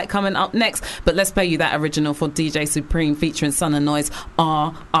open mic coming up next. But let's play you that original for DJ Supreme featuring Sun and Noise,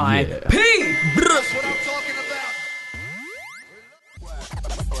 R.I.P. That's what I'm talking about.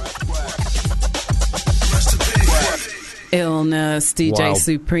 Illness, DJ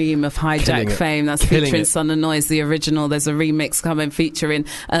Supreme of Hijack fame. That's featuring Sun and Noise, the original. There's a remix coming featuring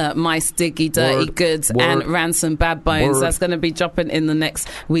Mice Diggy, Dirty Goods, and Ransom Bad Bones. That's going to be dropping in the next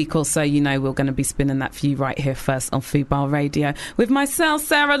week or so. You know, we're going to be spinning that for you right here first on Food Bar Radio with myself,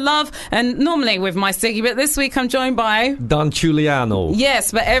 Sarah Love, and normally with Mice Diggy, but this week I'm joined by Don Giuliano.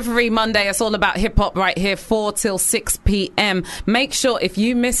 Yes, but every Monday it's all about hip hop right here, 4 till 6 p.m. Make sure if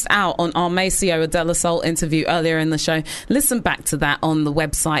you missed out on our Maseo Adela Soul interview earlier in the show, listen back to that on the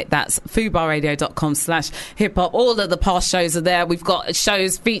website. That's foodbarradio.com/hip-hop. All of the past shows are there. We've got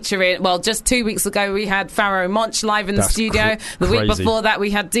shows featuring, well, just 2 weeks ago we had Pharaoh Monch live in the studio. The week before that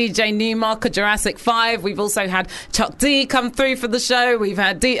we had DJ Newmark, Jurassic 5. We've also had Chuck D come through for the show. We've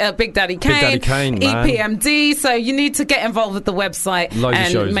had Big Daddy Kane, EPMD. So you need to get involved with the website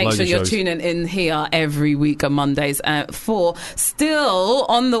and make sure you're tuning in here every week on Mondays at 4. Still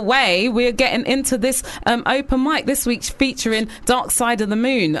on the way, we're getting into this open mic this week featuring Dark Side of the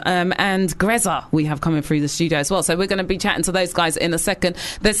Moon and Grezzer we have coming through the studio as well. So we're going to be chatting to those guys in a second.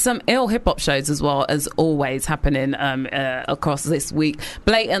 There's some ill hip-hop shows as well, as always, happening across this week.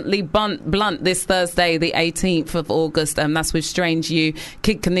 Blatantly Blunt this Thursday, the 18th of August. That's with Strange You,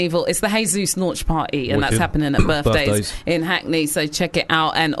 Kid Knievel. It's the Jesus launch party, and that's happening at Birthdays in Hackney. So check it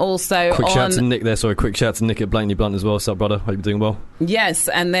out. And also quick shout to Nick there. Quick shout to Nick at Blatantly Blunt as well. What's up, brother? Hope you're doing well. Yes,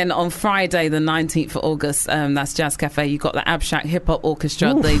 and then on Friday, the 19th of August, that's Jazz Cafe. You've got the Abstract Hip Hop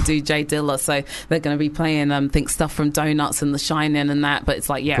Orchestra. They do Jay Dilla, so they're going to be playing stuff from Donuts and The Shining and that, but it's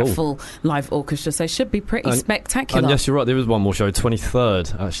like full live orchestra, so it should be pretty spectacular. And yes, you're right, there is one more show,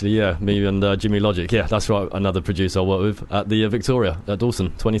 23rd actually, me and Jimmy Logic, that's right, another producer I work with at the Victoria at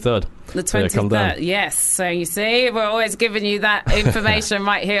Dawson, 23rd. The 23rd, yes. So you see, we're always giving you that information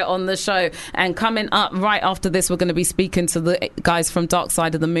right here on the show. And coming up right after this, we're going to be speaking to the guys from Dark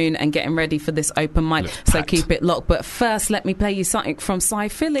Side of the Moon and getting ready for this open mic. So keep it locked. But first, let me play you something from Sci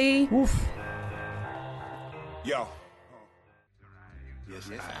Philly. Oof. Yo.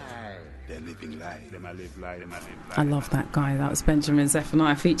 Yes, they're living life. I love that guy. That was Benjamin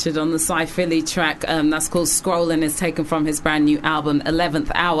Zephaniah, featured on the Sci Philly track. That's called Scrolling. It's taken from his brand new album,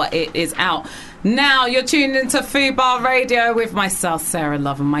 11th Hour. It is out now. You're tuned into Food Bar Radio with myself, Sarah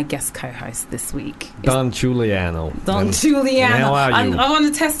Love, and my guest co-host this week, Don Giuliano. Don Giuliano. How are you? I want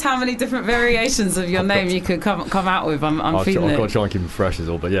to test how many different variations of your name you could come out with. I'm feeling it. I've got to try and keep it fresh as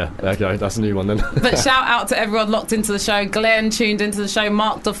all, but okay, that's a new one then. But shout out to everyone locked into the show. Glenn tuned into the show,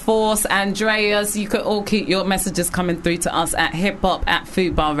 Mark DeForce, Andreas. You could all keep your messages coming through to us at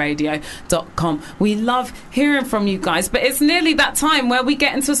hiphop@foodbarradio.com. We love hearing from you guys, but it's nearly that time where we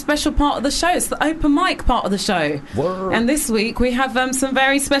get into a special part of the show. It's the open mic part of the show. Whoa. And this week we have some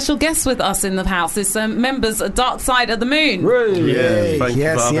very special guests with us in the house. It's members of Dark Side of the Moon. Yeah, thank you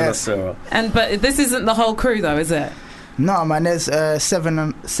for having us, Sarah. But this isn't the whole crew though, is it? No, man, there's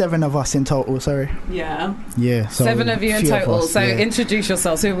seven of us in total, sorry. Yeah. So 7 of you in total. Introduce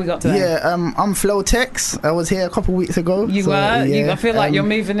yourselves. Who have we got today? Yeah, I'm Flo Tex. I was here a couple of weeks ago. You were? I feel like you're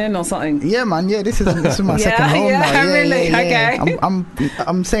moving in or something. Yeah, man, this is my second home now. Yeah, really? Okay.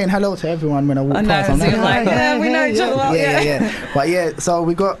 I'm saying hello to everyone when I walk past. I'm like, we know each other well. Yeah. But so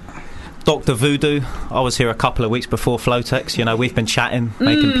we got Dr. Voodoo. I was here a couple of weeks before Flotex. We've been chatting,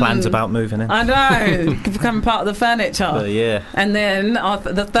 making plans about moving in. I know, becoming part of the furniture. Yeah. And then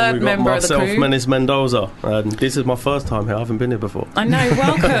the third member of the crew. Myself, Menace Mendoza. And this is my first time here. I haven't been here before. I know,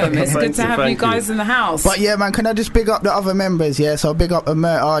 welcome. It's good to have you guys in the house. But yeah, man, can I just big up the other members? Yeah, so big up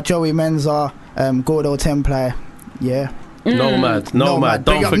Amerta, Joey Menza, Gordo Temple. Yeah. Nomad.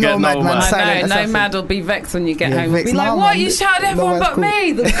 Don't forget Nomad. I know, Nomad will be vexed when you get home. He'll be like, what? You shouted everyone but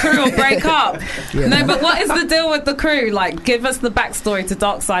me. The crew will break up. But what is the deal with the crew? Like, give us the backstory to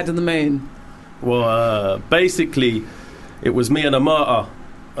Dark Side of the Moon. Well, basically, it was me and Amerta.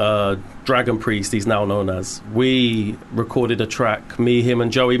 Dragon Priest, he's now known as. We recorded a track, me, him,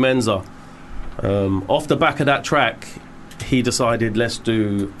 and Joey Menza. Off the back of that track, he decided, let's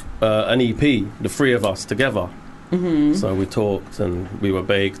do an EP, the three of us together. Mm-hmm. So we talked and we were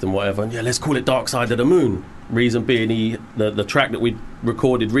baked and whatever. And let's call it Dark Side of the Moon. Reason being, the track that we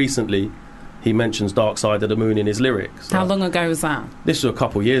recorded recently, he mentions Dark Side of the Moon in his lyrics. How long ago was that? This was a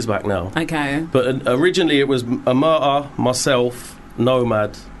couple years back now. Okay. But originally it was Amerta, myself,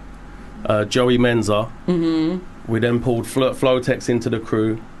 Nomad, Joey Menza. Mm-hmm. We then pulled Flowtex into the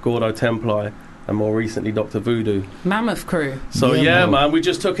crew, Gordo Templi, and more recently Dr. Voodoo. Mammoth crew. So man, we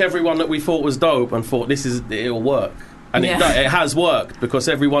just took everyone that we thought was dope and thought it'll work. And it has worked, because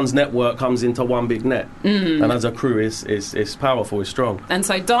everyone's network comes into one big net. And as a crew, it's powerful, it's strong. And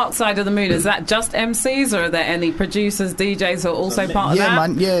so Dark Side of the Moon, is that just MCs, or are there any producers, DJs who are also part of that? Yeah,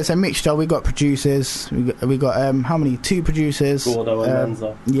 man. Yeah, it's a mixture. We got producers. We got how many? 2 producers. Gordo and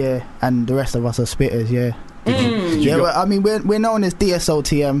Menza. Yeah, and the rest of us are spitters. Yeah. Well, I mean, we're known as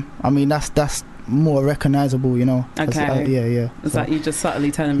DSOTM. I mean, that's more recognisable, you know. Okay. Yeah. Is that you just subtly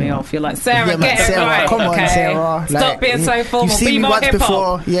turning me off? You're like, Sarah, get it Sarah, right. come on, Sarah. Stop being so formal. You've seen me once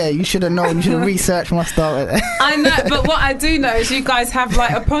before. Yeah, you should have known. You should have researched my stuff. I know, but what I do know is you guys have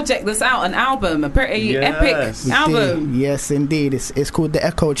like a project that's out, an album, a pretty epic album. Yes, indeed. It's called The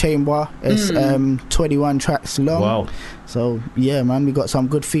Echo Chamber. It's 21 tracks long. Wow. So yeah, man, we got some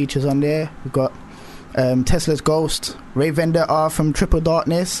good features on there. We got Tesla's Ghost, Ray Vendetta from Triple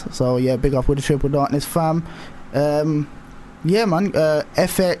Darkness. So yeah, big up with the Triple Darkness fam. Yeah, man.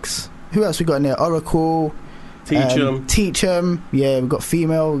 FX. Who else we got in there? Oracle. Teach 'em. Yeah, we've got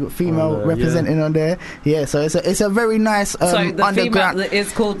female representing on there. Yeah, so it's a very nice so the underground. female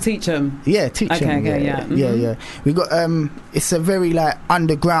is called Teach 'em. Yeah, Teach 'em. Okay, Yeah. We got it's a very like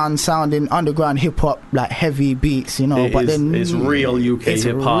underground sounding, underground hip hop, like heavy beats, you know. Then it's real UK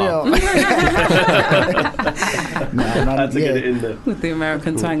hip hop. Had to get it in there with the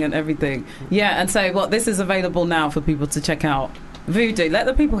American twang and everything. Yeah, and so this is available now for people to check out. Voodoo, let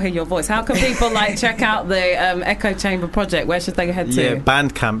the people hear your voice. How can people check out the Echo Chamber project? Where should they head to? Yeah,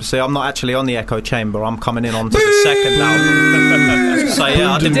 Bandcamp. See, I'm not actually on the Echo Chamber. I'm coming in onto the second album. So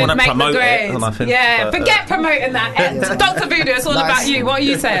yeah, I didn't want to promote it. Forget promoting that. Dr. Voodoo, it's all about you. What are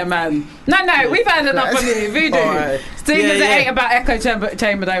you saying, man? No, we've had enough from you, Voodoo. Right. Seeing as it ain't about Echo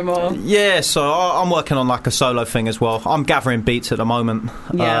Chamber no more. Yeah, so I'm working on like a solo thing as well. I'm gathering beats at the moment.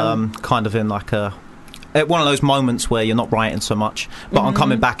 Kind of in like one of those moments where you're not writing so much, but I'm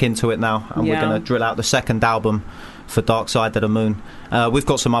coming back into it now, and we're going to drill out the second album for Dark Side of the Moon. We've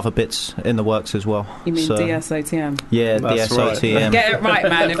got some other bits in the works as well. You mean DSOTM? Yeah, that's DSOTM. Right. Get it right,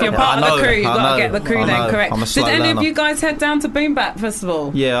 man. If you're part of the crew, you've got to get the crew name correct. Did any of you guys head down to Boom Bap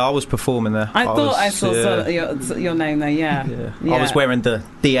Festival? Yeah, I was performing there. I thought I saw your name there, yeah. I was wearing the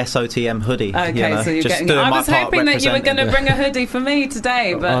DSOTM hoodie. Okay, so you're getting it. I was hoping that you were going to bring a hoodie for me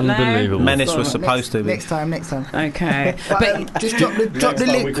today, but unbelievable. No. Menace was supposed to be. Next time. Okay. But just drop the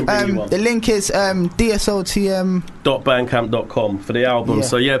link. The link is DSOTM.bandcamp.com for the album.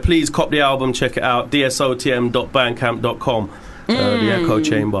 So yeah, please cop the album, check it out. DSOTM.bandcamp.com. The Echo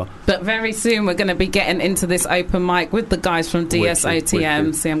Chamber. But very soon we're going to be getting into this open mic with the guys from DSOTM.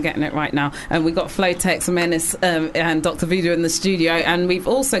 Wicked. See, I'm getting it right now. And we've got Flowtex, Menace, and Dr. Voodoo in the studio. And we've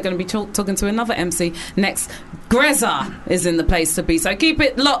also going to be talking to another MC next. Grezzer is in the place to be. So keep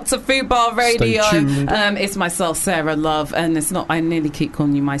it locked to Fubar Radio. It's myself, Sarah Love, and it's not. I nearly keep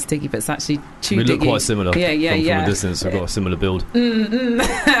calling you my Stiggy, but it's actually Chiu. We look quite similar. Yeah. From a distance, we've got a similar build.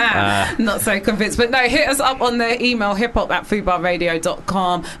 Not so convinced, but no. Hit us up on the email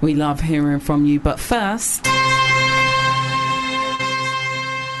hiphop@fubarradio.com. We love hearing from you. But first.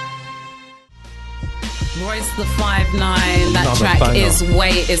 Royce the 5'9", that track is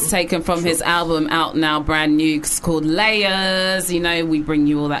taken from his album out now, brand new. It's called Layers. You know, we bring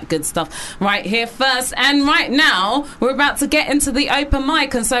you all that good stuff right here first. And right now, we're about to get into the open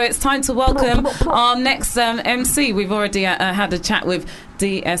mic, and so it's time to welcome our next MC. We've already had a chat with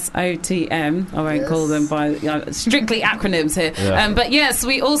DSOTM. I won't call them by strictly acronyms here. But yes,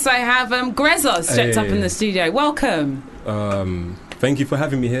 we also have Grezzer stepped up in the studio. Welcome. Thank you for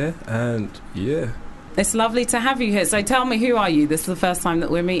having me here, and it's lovely to have you here. So tell me, who are you? This is the first time that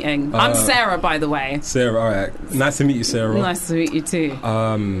we're meeting. I'm Sarah, by the way. Sarah, all right. Nice to meet you, Sarah. Nice to meet you too.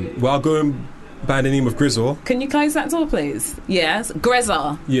 Well, I'll go by the name of Grezzer. Can you close that door, please? Yes,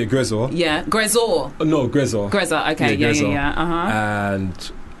 Grezzer. Yeah, Grezzer. Yeah, Grezzer. No, Grezzer. Grezzer. Okay, yeah.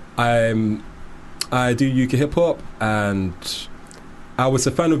 And I do UK hip hop, and I was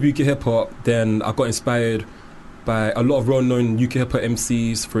a fan of UK hip hop. Then I got inspired by a lot of well-known UK hip hop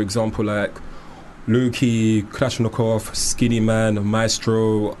MCs. For example, like Luki, Kalashnikov, Skinny Man,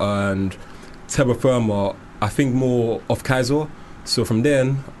 Maestro, and Terra Firma, I think more of Kaiser. So from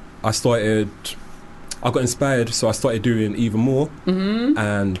then, I got inspired, so I started doing even more. Mm-hmm.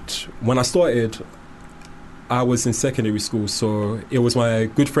 And when I started, I was in secondary school, so it was my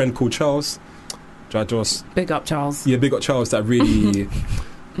good friend called Charles. Big up Charles. Yeah, big up Charles, that really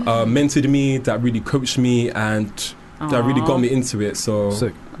mentored me, that really coached me, and that really got me into it. So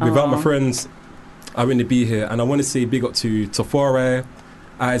without my friends, I wouldn't be here. And I want to say big up to Tafare,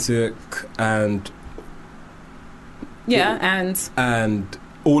 Isaac, and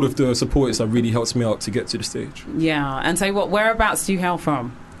all of the supporters that really helped me out to get to the stage. Yeah, and so whereabouts do you hail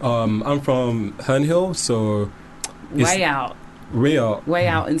from? I'm from Herne Hill, so way out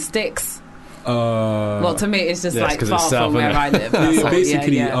in sticks. Well, to me, it's just like far from where I live.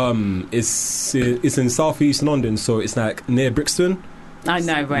 Basically, it's in southeast London, so it's like near Brixton. I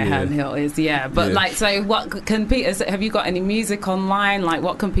know where Herne Hill is, but like, so what can people? Have you got any music online? Like,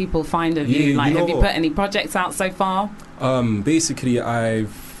 what can people find of you? Like, have you put any projects out so far? Basically,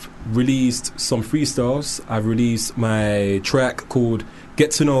 I've released some freestyles. I've released my track called Get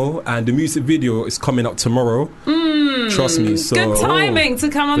to Know, and the music video is coming out tomorrow. Trust me. So, good timing to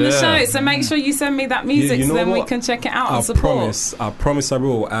come on the show. So make sure you send me that music so then we can check it out and support. I promise I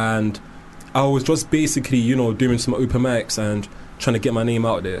will. And I was just basically, doing some open mics and trying to get my name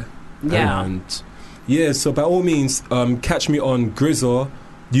out there. Yeah. And so by all means, catch me on Grezzer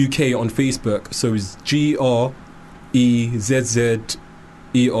UK on Facebook. So it's GREZZER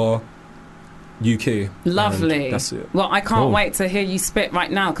UK. Lovely. That's it. Well, I can't wait to hear you spit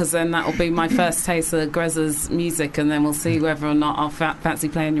right now, because then that will be my first taste of Grezzer's music, and then we'll see whether or not I'll fancy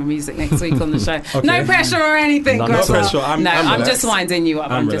playing your music next week on the show. Okay. No pressure or anything, no Grezzer. pressure. I'm just winding you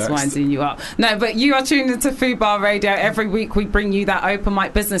up. I'm just winding you up. No, but you are tuned into Fubar Radio. Every week we bring you that open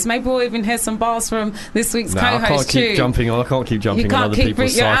mic business. Maybe we'll even hear some bars from this week's co-host, I can't keep jumping on other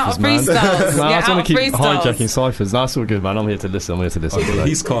people's ciphers, man. You're I just want to keep hijacking ciphers. That's all good, man. I'm here to listen. Okay,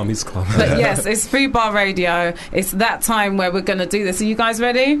 he's calm. But yes, it's Fubar Radio. It's that time where we're going to do this. Are you guys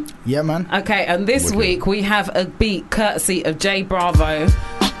ready? Yeah, man. Okay, and this week we have a beat courtesy of J Bravo.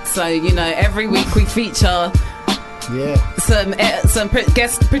 So, every week we feature some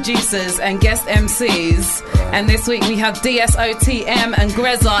guest producers and guest MCs. And this week we have DSOTM and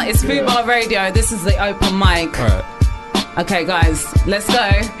Grezzer. It's Fubar Radio. This is the open mic. All right. Okay, guys, let's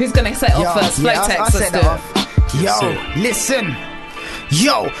go. Who's going to set off first? Flowtex, I'll set it off. Listen.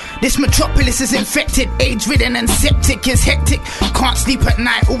 Yo, this metropolis is infected, age-ridden and septic is hectic. Can't sleep at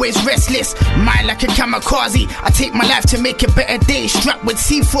night, always restless. Mind like a kamikaze. I take my life to make a better day. Strapped with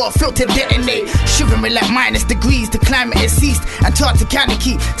C4, filter detonate. Shivering like minus degrees, the climate has ceased. Antarctic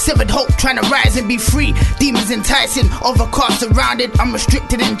anarchy, severed hope, trying to rise and be free. Demons enticing, overcast surrounded. I'm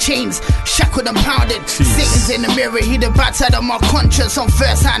restricted in chains, shackled and pounded. Satan's in the mirror, he the bad side of my conscience. On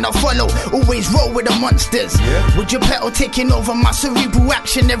first hand I follow, always roll with the monsters. With your pedal taking over my cerebral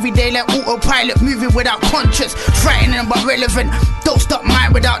action every day like autopilot, moving without conscious, frightening but relevant. Don't stop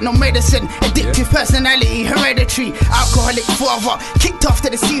mine without no medicine. Addictive personality, hereditary, alcoholic father. Kicked off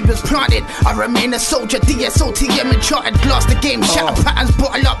till the seed was planted. I remain a soldier, DSOTM uncharted glass the game, shatter patterns,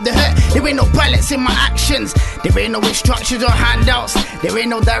 bottle up the hurt. There ain't no balance in my actions. There ain't no instructions or handouts. There ain't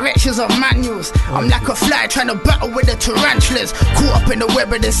no directions or manuals. I'm like a fly trying to battle with the tarantulas. Caught up in the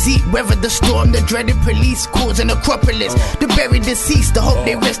web of the sea, weather the storm, the dreaded police causing acropolis. The buried deceased, the hope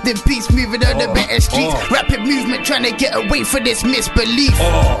they rest in peace, moving on the better streets. Rapid movement trying to get away from this misbelief.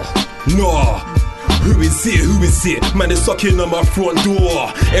 Who is it? Man is sucking on my front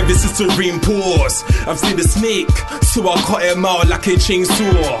door ever since the rain pours. I've seen the snake, so I cut him out like a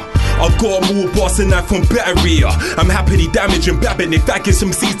chainsaw. I got more boss than that from battery. I'm happily damaging, blabbing if I get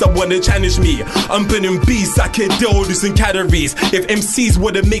some C's that wanna challenge me. I'm burning beasts, I can deal losing calories. If MCs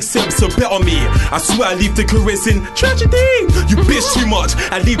wouldn't make sense, so bet on me. I swear I leave the caress in tragedy. You bitch too much,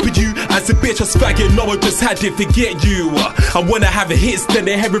 I leave with you as a bitch. I faggot, no I just had it, forget you. I wanna have a hits, then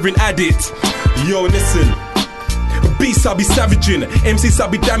the heroin addict. Yo, listen. Beasts I'll be savaging, MCs I'll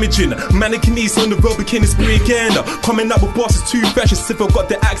be damaging. Mannequins on the road became a spree again. Coming up with bosses too fresh as if I got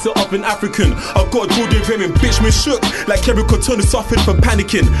the accent of an African. I got Jordan Raymond, bitch me shook like Kerry Cotton suffered from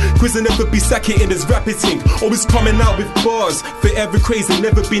panicking. Grizzly never be sacking in his rapping thing. Always coming out with bars, forever crazy,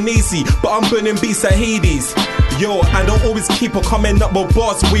 never been easy. But I'm burning beasts like Hades. Yo, and I always keep on coming up with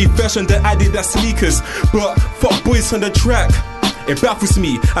bars way fashion than Adidas sneakers. But fuck boys on the track, it baffles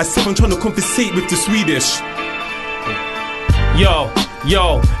me. I said I'm trying to conversate with the Swedish.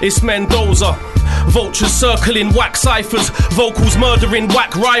 Yo, it's Mendoza. Vultures circling whack ciphers, vocals murdering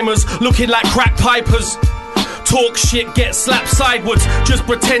whack rhymers, looking like crack pipers. Talk shit, get slapped sideways. Just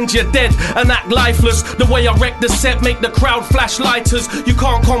pretend you're dead and act lifeless. The way I wreck the set, make the crowd flash lighters. You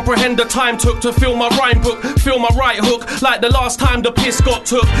can't comprehend the time took to fill my rhyme book, fill my right hook. Like the last time the piss got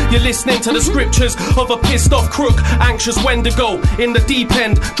took. You're listening to the scriptures of a pissed off crook. Anxious when to go, in the deep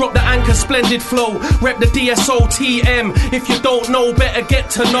end. Drop the anchor, splendid flow. Rep the DSOTM. If you don't know, better get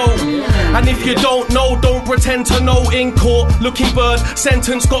to know. And if you don't know, don't pretend to know. In court, looking bird,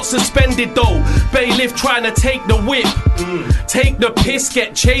 sentence got suspended though. Bailiff trying to take the whip. Take the piss,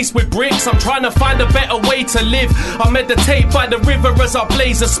 get chased with bricks. I'm trying to find a better way to live. I meditate by the river as I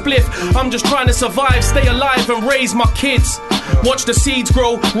blaze a spliff. I'm just trying to survive, stay alive and raise my kids. Watch the seeds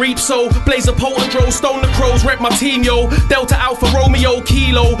grow, reap sow, blaze a potent dro, stone the crows, rep my team yo. Delta Alpha Romeo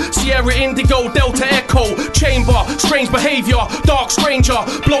Kilo, Sierra Indigo, Delta Echo, Chamber, strange behaviour, dark stranger,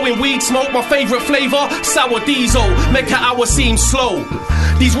 blowing weed smoke, my favourite flavour, sour diesel, make an hour seem slow.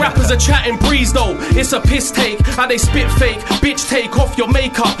 These rappers are chatting breeze though, it's a piss take, how they spit fake, bitch take off your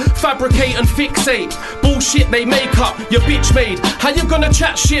makeup, fabricate and fixate, bullshit they make up, your bitch made, how you gonna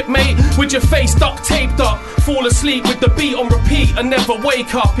chat shit mate, with your face duct taped up, fall asleep with the beat on repeat and never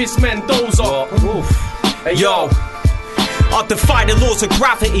wake up, it's Mendoza. Hey, yo. I defy the laws of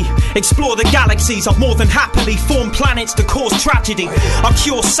gravity, explore the galaxies. I've more than happily formed planets to cause tragedy. I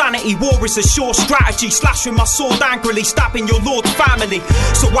cure sanity, war is a sure strategy. Slash with my sword angrily, stabbing your lord's family.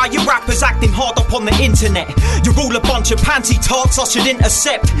 So why you rappers acting hard up on the internet? You're all a bunch of pansy tarts I should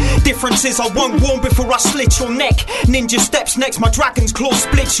intercept. Difference is I won't warn before I slit your neck. Ninja steps next, my dragon's claw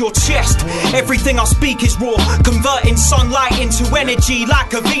splits your chest. Everything I speak is raw, converting sunlight into energy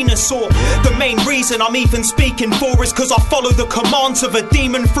like a Venusaur. The main reason I'm even speaking for is cause I follow the commands of a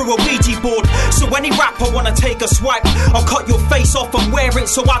demon through a Ouija board. So any rapper wanna take a swipe, I'll cut your face off and wear it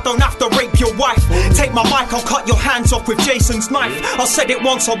so I don't have to rape your wife. Take my mic, I'll cut your hands off with Jason's knife. I said it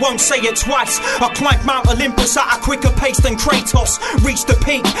once, I won't say it twice. I climbed Mount Olympus at a quicker pace than Kratos. Reached the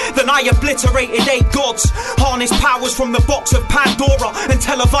peak, then I obliterated 8 gods. Harness powers from the box of Pandora and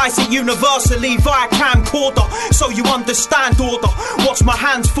televise it universally via camcorder. So you understand order. Watch my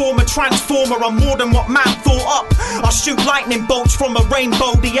hands form a transformer. I'm more than what man thought up. I shoot lightning bolts from a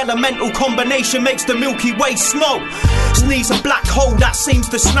rainbow. The elemental combination makes the Milky Way snow. Sneeze a black hole that seems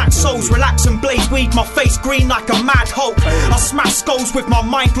to snack souls. Relax and blaze weed, my face green like a mad hope. I smash skulls with my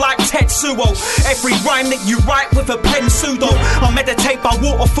mind like Tetsuo. Every rhyme that you write with a pen pseudo. I meditate by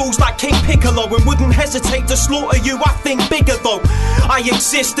waterfalls like King Piccolo and wouldn't hesitate to slaughter you. I think bigger though. I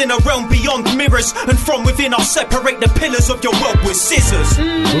exist in a realm beyond mirrors, and from within I'll separate the pillars of your world with scissors.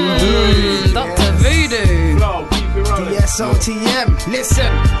 Dr. Voodoo. DSOTM,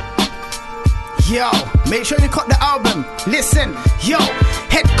 listen. Yo, make sure you cut the album. Listen, yo,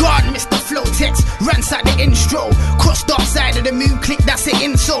 head guard, Mr. Flowtex, ransack the intro. Cross dark side of the moon, click, that's an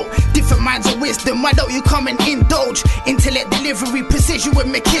insult. Different minds of wisdom, why don't you come and indulge? Intellect delivery, precision with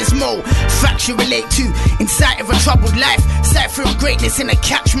machismo. Facts you relate to, inside of a troubled life. Cypher of greatness in a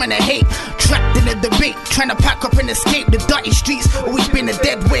catchment of hate. Trapped in a debate, trying to pack up and escape. The dirty streets, always been a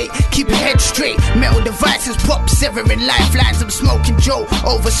dead weight. Keep your head straight, metal devices pop, severing lifelines. I'm smoking Joe,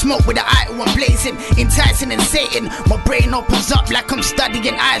 over smoke with the idle one blazing. Enticing and Satan, my brain opens up like I'm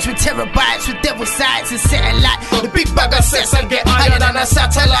studying eyes with terabytes, with devil sides and satellite. The big bag of sets I get higher than a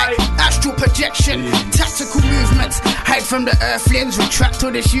satellite. Astral projection, tactical movements, hide from the earthlings, retract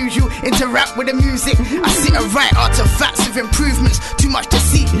all as usual, interact with the music. I sit and write artifacts of improvements, too much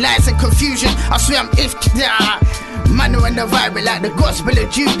deceit, lies and confusion. I swear I'm man when the vibe like the gospel of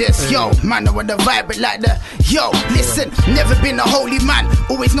Judas. Yo, man when the vibe like the yo, listen, never been a holy man,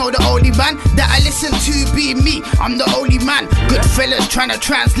 always know the only man that I listen to be me. I'm the only man. Good fellas trying to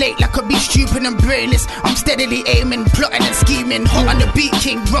translate like I be stupid and brainless. I'm steadily aiming, plotting and scheming. Hot on the beat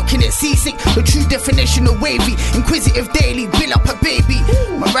king, rocking it seasick. The true definition of wavy, inquisitive daily, build up a baby.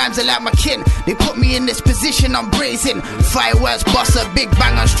 My rhymes are like my kin, they put me in this position, I'm brazen. Fireworks, bust a big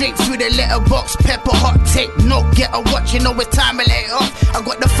banger straight through the letterbox. Pepper hot take, no get a watch, you know it's time to let it off. I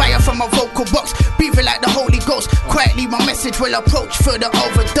got the fire from my vocal box, breathing like the Holy Ghost. Quietly my message will approach for the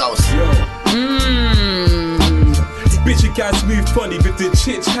overdose. Bitch, you guys move funny with the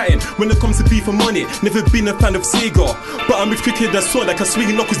chit chatting. When it comes to beef for money, never been a fan of Sega. But I'm with cricket that's sword like a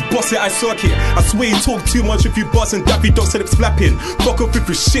swinging knuckles boss it, I suck it. I swear you talk too much if you boss and Daffy Dog said it's flapping. Fuck off with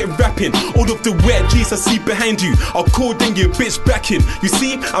your shit rapping. All of the wet G's I see behind you. I'll call then you bitch backing. You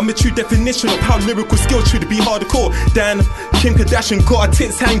see, I'm a true definition of how lyrical skill should be hardcore. Dan, Kim Kardashian got her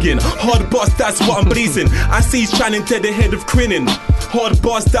tits hanging. Hard bars, that's what I'm blazing. I see he's trying to dead the head of grinning. Hard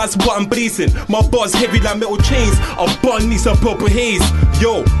bars, that's what I'm blazing. My bars heavy like metal chains. I'll burn these up purple haze.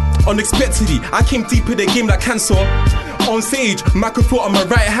 Yo, unexpectedly, I came deep in the game like cancer. On stage, microphone on my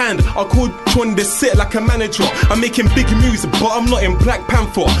right hand. I called Tron the set like a manager. I'm making big moves, but I'm not in Black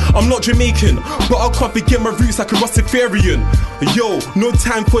Panther. I'm not Jamaican, but I can't forget my roots like a Rastafarian. Yo, no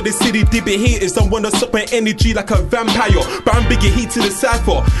time for the city dibby haters. I wanna suck my energy like a vampire, but I'm bigger heat to the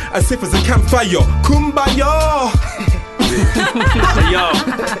cypher, as if it's a campfire. Kumbaya.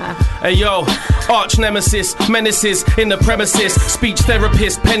 Hey yo, arch nemesis, menaces in the premises. Speech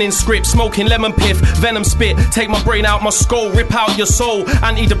therapist, penning script, smoking lemon piff, venom spit. Take my brain out my skull, rip out your soul.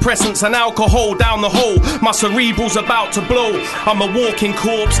 Antidepressants and alcohol down the hole. My cerebral's about to blow. I'm a walking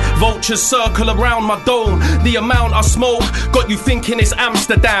corpse, vultures circle around my dome. The amount I smoke got you thinking it's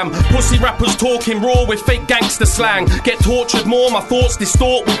Amsterdam. Pussy rappers talking raw with fake gangster slang. Get tortured more, my thoughts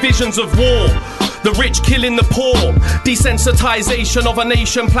distort with visions of war. The rich killing the poor. Desensitization of a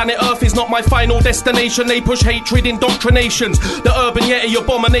nation. Planet Earth is not my final destination. They push hatred, indoctrinations. The urban yeti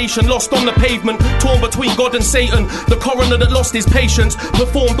abomination. Lost on the pavement, torn between God and Satan. The coroner that lost his patience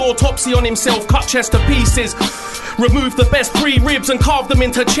performed autopsy on himself, cut chest to pieces. Removed the best 3 ribs and carved them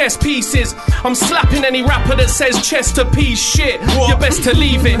into chess pieces. I'm slapping any rapper that says chest to piece shit. You're best to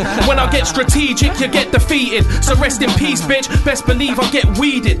leave it. When I get strategic, you get defeated. So rest in peace, bitch. Best believe I get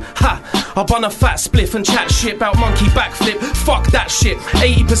weeded. Ha! I bun a fat spliff and chat shit about monkey backflip. Fuck that shit.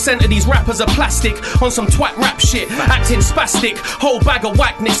 80% of these rappers are plastic on some twat rap shit. Acting spastic, whole bag of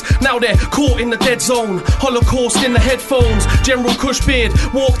whackness. Now they're caught in the dead zone. Holocaust in the headphones. General Kush beard.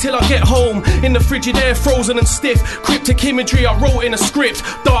 Walk till I get home. In the frigid air, frozen and stiff. Cryptic imagery I wrote in a script.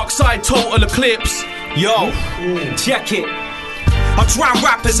 Dark side total eclipse. Yo, check it. I drown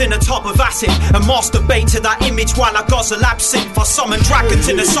rappers in a tub of acid and masturbate to that image while I guzzle absinthe. I summon dragons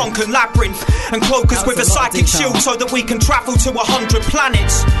in a sunken labyrinth and cloak us with a psychic shield so that we can travel to 100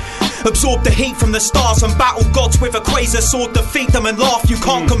 planets. Absorb the heat from the stars and battle gods with a quasar sword. Defeat them and laugh, you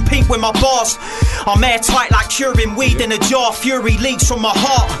can't compete with my bars. I'm airtight like curing weed in a jar. Fury leaks from my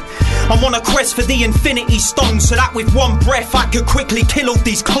heart. I'm on a quest for the infinity stone, so that with one breath I could quickly kill all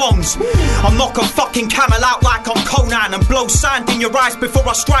these clones. I'll knock a fucking camel out like I'm Conan and blow sand in your eyes before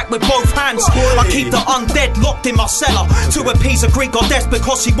I strike with both hands. I keep the undead locked in my cellar to appease a Greek goddess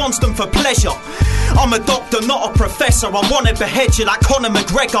because he wants them for pleasure. I'm a doctor, not a professor. I wanna behead you like Conor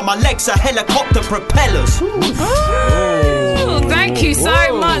McGregor. My legs are helicopter propellers. Thank you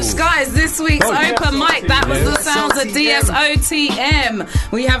so much, guys. This week's open mic, that was the sounds of DSOTM.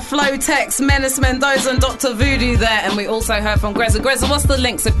 We have Flowtex, Menace Mendoza and Dr. Voodoo there, and we also heard from Grezzer. Grezzer, what's the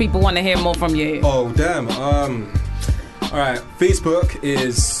links if people want to hear more from you? Oh, damn. Alright, Facebook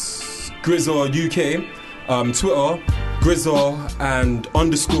is Grezzer UK. Twitter, Grezzer and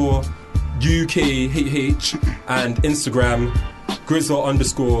 _ UKHH, and Instagram, Grezzer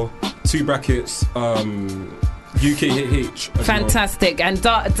 _ UKHH. Fantastic. Well. And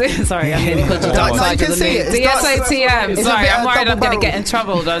sorry, I nearly called you Dark Side of the Moon. DSOTM. Sorry, I'm worried I'm going to get in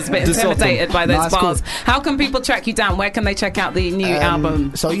trouble. I was a bit intimidated by those bars. Cool. How can people track you down? Where can they check out the new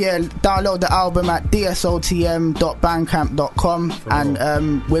album? So yeah, download the album at dsotm.bandcamp.com,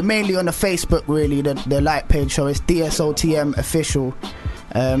 and we're mainly on the Facebook, really, the like page, so it's DSOTM official.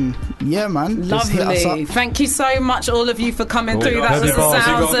 Yeah, man. Lovely. Thank you so much, all of you, for coming through. That was the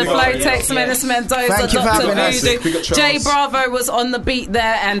sounds of Flowtex, Menace Mendoza, Dr. Voodoo. Jay Bravo was on the beat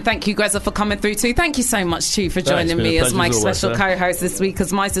there, and thank you, Grezzer, for coming through too. Thank you so much, Chiu, for joining me as my special co-host this week,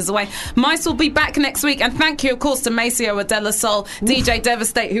 as Mice is away. Mice will be back next week, and thank you, of course, to Maseo, Adela Soul, DJ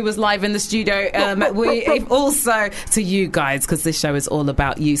Devastate, who was live in the studio. We also to you guys, because this show is all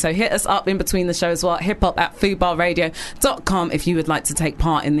about you. So hit us up in between the show as well. Hip-hop at foodbarradio.com if you would like to take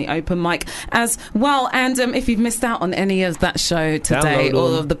part in the open mic as well. And if you've missed out on any of that show today,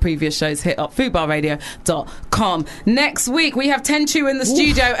 all of the previous shows, hit up foodbarradio.com. Next week we have Chiu in the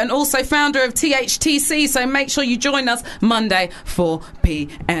studio, and also founder of THTC, so make sure you join us Monday 4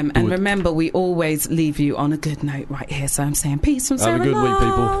 p.m. and remember, we always leave you on a good note right here, so I'm saying peace from Sarah. Have a good week,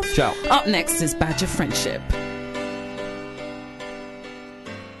 people. Ciao. Up next is Badger Friendship.